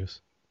excuse.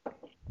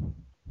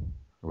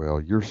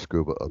 Well, you're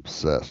scuba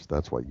obsessed.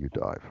 That's why you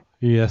dive.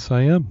 Yes,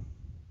 I am.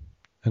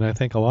 And I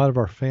think a lot of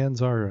our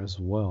fans are as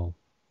well.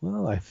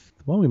 Well,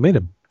 we made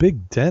a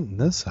big dent in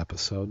this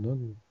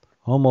episode,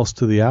 almost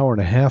to the hour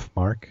and a half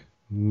mark.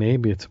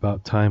 Maybe it's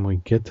about time we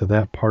get to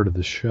that part of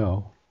the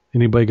show.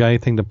 Anybody got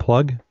anything to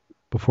plug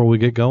before we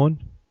get going?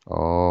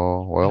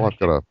 Oh, well, I've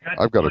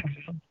got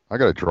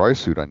a dry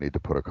suit I need to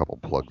put a couple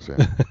plugs in.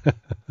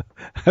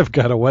 I've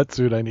got a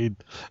wetsuit I need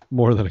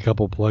more than a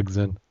couple plugs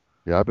in.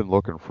 Yeah, I've been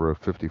looking for a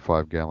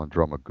 55-gallon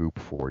drum of goop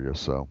for you,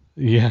 so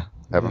yeah,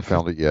 haven't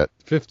found it yet.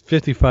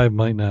 55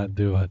 might not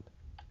do it.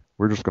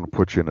 We're just going to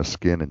put you in a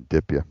skin and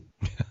dip you.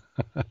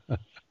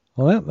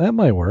 Well, that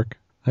might work.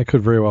 That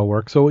could very well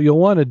work. So what you'll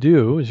want to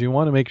do is you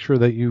want to make sure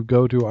that you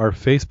go to our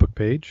Facebook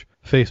page,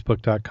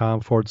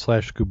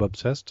 facebook.com/Scuba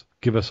Obsessed.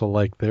 Give us a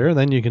like there.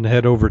 Then you can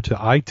head over to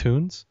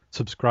iTunes,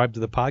 subscribe to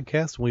the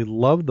podcast. We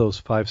love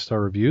those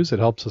 5-star reviews. It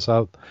helps us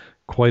out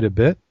quite a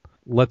bit.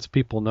 Lets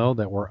people know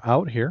that we're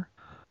out here.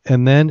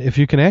 And then if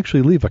you can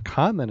actually leave a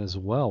comment as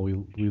well, we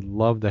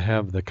love to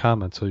have the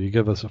comment. So you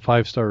give us a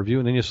 5-star review,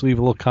 and then you just leave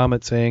a little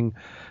comment saying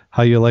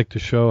how you like the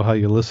show, how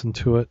you listen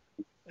to it.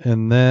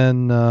 And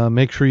then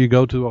make sure you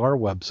go to our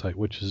website,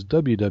 which is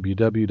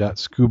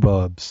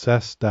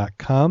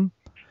www.scubaobsessed.com.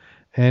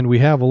 And we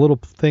have a little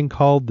thing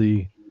called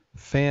the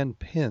fan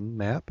pin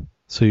map.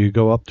 So you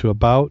go up to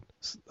About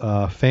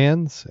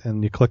Fans,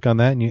 and you click on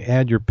that, and you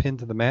add your pin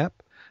to the map.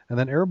 And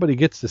then everybody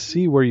gets to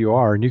see where you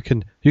are. And you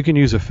can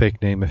use a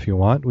fake name if you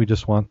want. We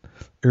just want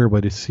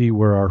everybody to see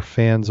where our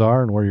fans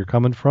are and where you're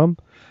coming from,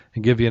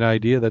 and give you an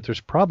idea that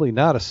there's probably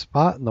not a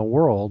spot in the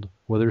world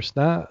where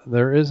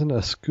there isn't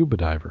a scuba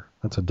diver.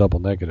 That's a double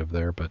negative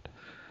there, but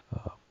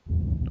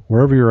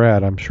wherever you're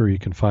at, I'm sure you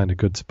can find a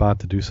good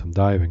spot to do some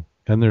diving.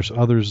 And there's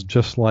others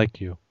just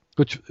like you.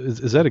 Which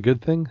is that a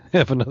good thing?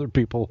 Having other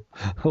people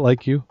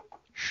like you?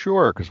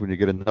 Sure, because when you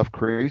get enough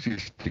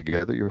crazies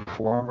together, you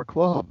form a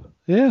club.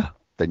 Yeah.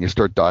 Then you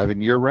start diving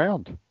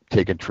year-round,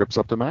 taking trips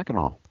up to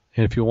Mackinac.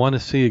 And if you want to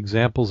see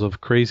examples of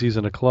crazies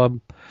in a club,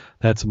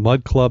 that's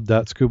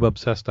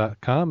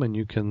mudclub.scubaobsessed.com, and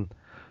you can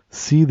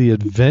see the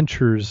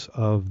adventures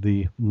of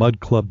the Mud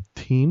Club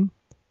team.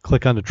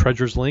 Click on the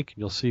treasures link, and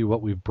you'll see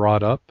what we've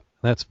brought up.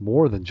 That's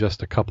more than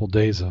just a couple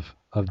days of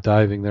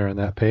diving there on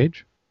that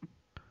page.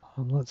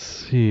 Let's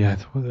see.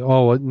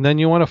 And then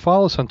you want to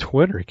follow us on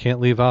Twitter. You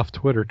can't leave off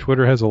Twitter.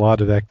 Twitter has a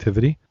lot of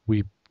activity.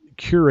 We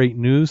curate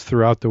news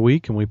throughout the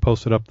week, and we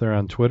post it up there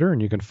on Twitter,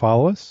 and you can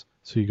follow us.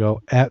 So you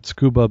go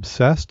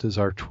 @ScubaObsessed is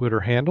our Twitter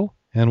handle.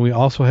 And we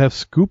also have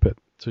Scoop It.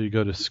 So you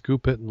go to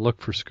Scoop It and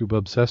look for Scuba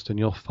Obsessed, and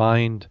you'll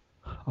find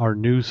our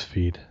news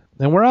feed.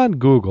 And we're on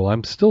Google.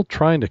 I'm still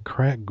trying to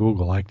crack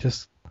Google. I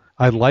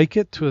like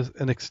it to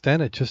an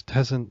extent. It just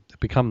hasn't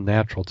become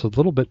natural. It's a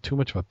little bit too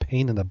much of a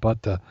pain in the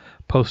butt to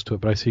post to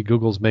it, but I see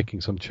Google's making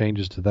some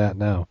changes to that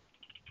now.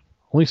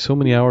 Only so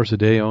many hours a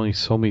day, only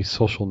so many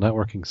social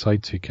networking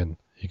sites you can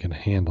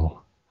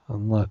handle.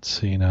 And let's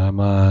see, now I'm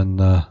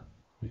on...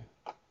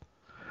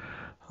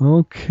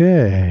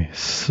 Okay,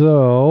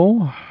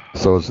 so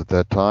is it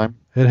that time?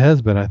 It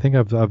has been. I think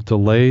I've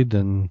delayed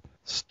and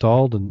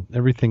stalled and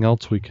everything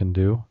else we can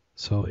do.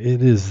 So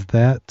it is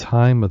that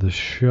time of the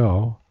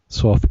show.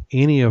 So if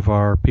any of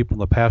our people in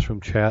the Pass Room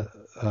chat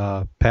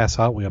pass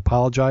out, we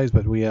apologize.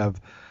 But we had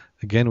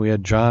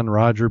John,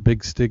 Roger,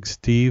 Big Stig,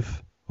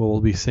 Steve, who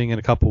we'll be seeing in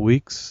a couple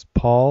weeks.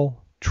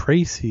 Paul,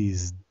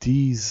 Tracy's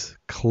D's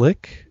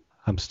Click.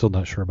 I'm still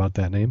not sure about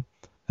that name.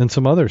 And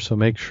some others. So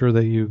make sure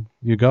that you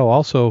go.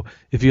 Also,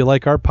 if you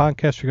like our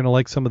podcast, you're going to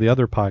like some of the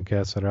other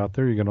podcasts that are out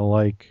there. You're going to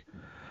like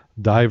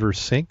Diver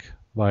Sync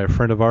by a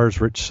friend of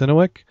ours, Rich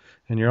Sinowick.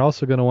 And you're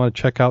also going to want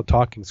to check out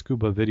Talking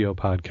Scuba video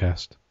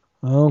podcast.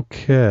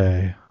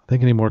 Okay. I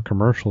think any more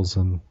commercials,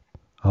 and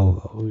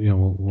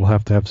we'll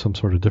have to have some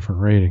sort of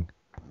different rating.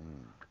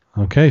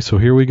 Okay, so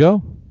here we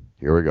go.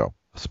 Here we go.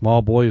 A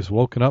small boy is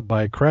woken up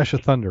by a crash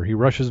of thunder. He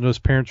rushes into his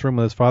parents' room,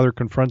 and his father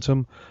confronts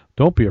him.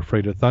 Don't be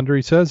afraid of thunder,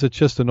 he says. It's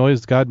just a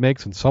noise God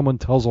makes and someone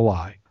tells a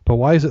lie. But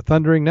why is it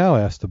thundering now?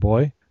 Asked the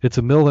boy. It's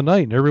the middle of the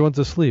night and everyone's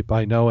asleep.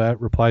 I know,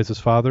 replies his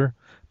father.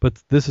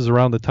 But this is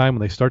around the time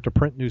when they start to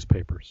print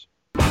newspapers.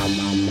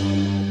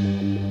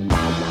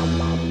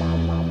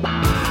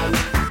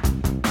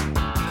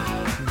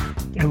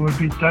 It would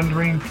be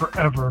thundering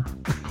forever.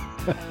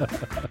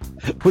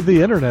 With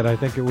the internet, I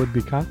think it would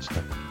be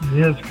constant. It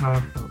is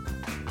constant.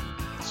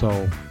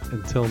 So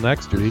until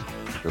next week.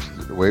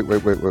 Just wait.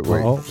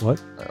 Oh, what?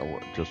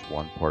 Just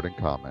one parting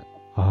comment.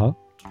 Uh-huh.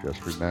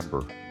 Just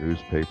remember,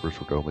 newspapers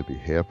would only be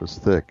half as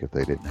thick if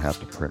they didn't have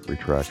to print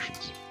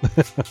retractions.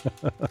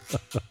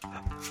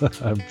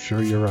 I'm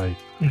sure you're right.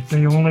 If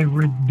they only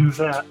would do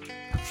that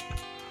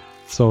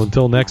So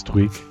until next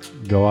week,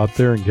 go out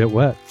there and get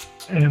wet.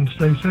 and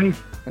stay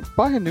safe. And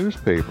buy a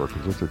newspaper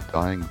because it's a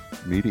dying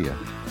medium.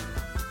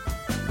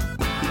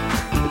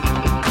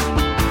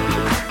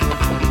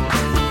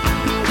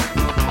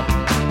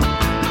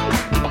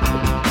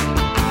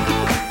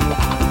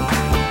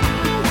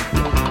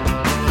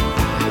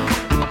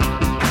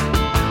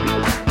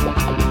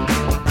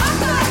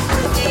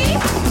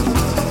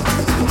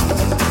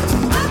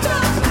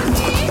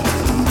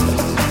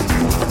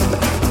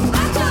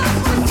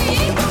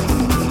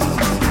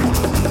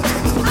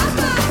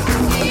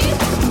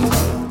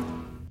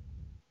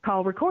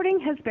 Call recording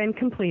has been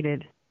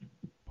completed.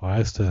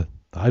 Well,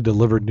 I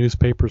delivered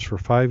newspapers for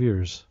 5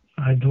 years.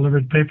 I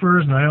delivered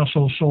papers, and I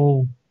also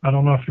sold, I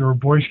don't know if you were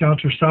Boy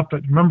Scouts or stuff,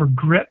 but remember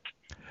Grit?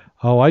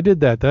 Oh, I did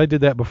that. I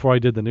did that before I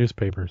did the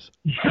newspapers.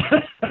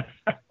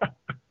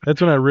 That's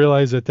when I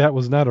realized that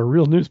was not a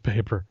real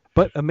newspaper.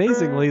 But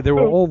amazingly, there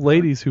were old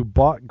ladies who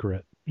bought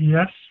Grit,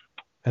 Yes.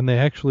 and they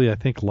actually, I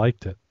think,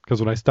 liked it. Because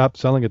when I stopped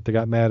selling it, they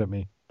got mad at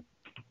me.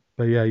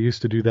 But yeah, I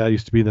used to do that. I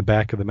used to be in the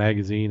back of the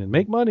magazine and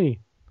make money.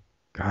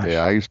 Gosh.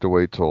 Yeah, I used to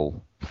wait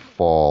till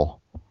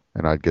fall,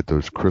 and I'd get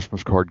those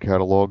Christmas card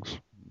catalogs,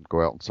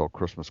 go out and sell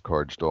Christmas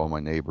cards to all my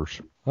neighbors.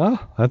 Oh,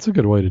 that's a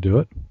good way to do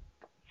it.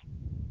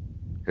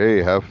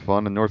 Hey, have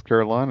fun in North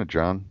Carolina,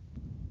 John.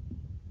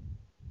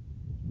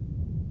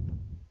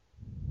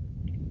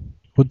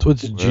 What's Well-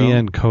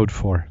 GN code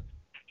for?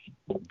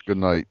 Good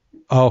night.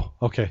 Oh,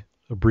 okay.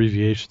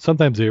 Abbreviation.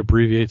 Sometimes they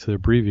abbreviate to the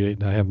abbreviate,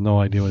 and I have no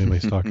idea what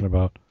anybody's talking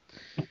about.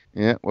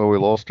 Yeah, well, we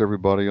lost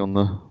everybody on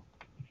the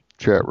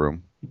chat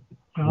room.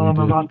 Well, I'm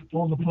about to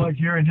pull the plug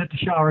here and hit the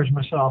showers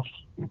myself.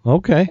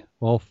 Okay.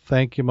 Well,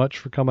 thank you much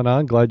for coming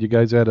on. Glad you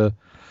guys had a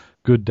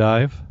good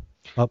dive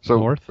up So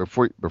north.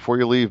 before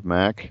you leave,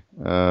 Mac,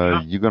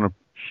 you got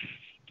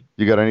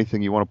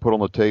anything you want to put on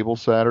the table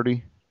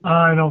Saturday?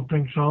 I don't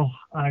think so.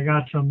 I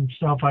got some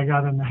stuff I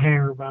got in the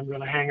hangar, but I'm going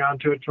to hang on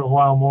to it for a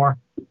while more.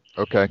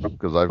 Okay,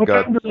 because I've What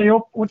got time do they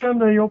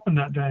open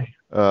that day?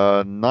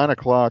 9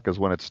 o'clock is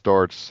when it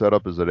starts.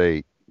 Setup is at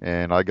 8,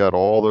 and I got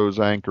all those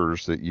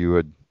anchors that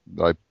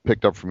I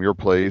picked up from your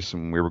place,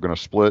 and we were going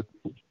to split.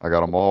 I got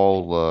them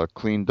all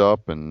cleaned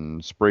up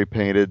and spray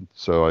painted,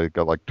 so I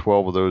got like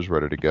 12 of those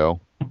ready to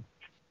go.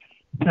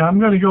 Yeah, I'm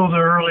going to go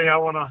there early. I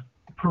want to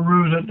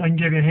peruse it. I can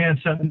give you a hand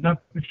setting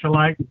up if you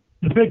like.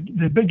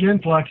 The big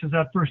influx is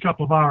that first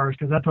couple of hours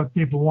because that's what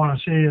people want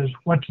to see is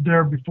what's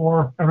there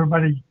before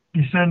everybody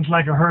descends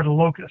like a herd of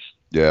locusts.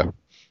 Yeah.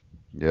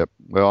 Yep.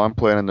 Well, I'm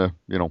planning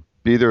to,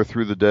 be there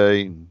through the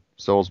day and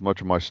sell as much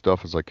of my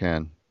stuff as I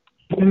can.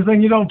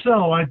 Anything you don't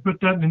sell, I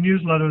put that in the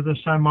newsletter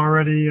this time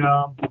already.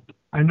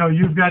 I know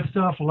you've got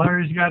stuff.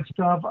 Larry's got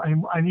stuff.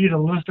 I need a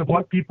list of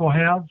what people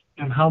have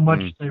and how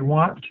much they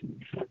want.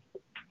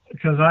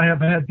 Because I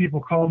have had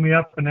people call me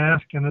up and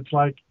ask, and it's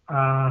like,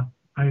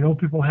 I know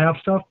people have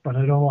stuff, but I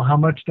don't know how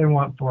much they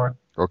want for it.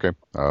 Okay.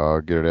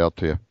 I'll get it out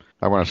to you.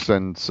 I want to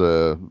send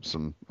I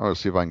want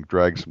to see if I can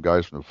drag some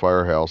guys from the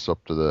firehouse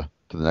up to the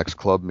next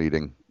club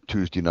meeting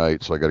Tuesday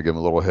night. So I got to give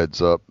them a little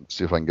heads up,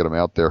 see if I can get them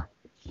out there.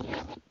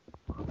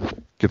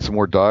 Get some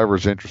more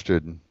divers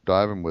interested in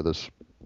diving with us.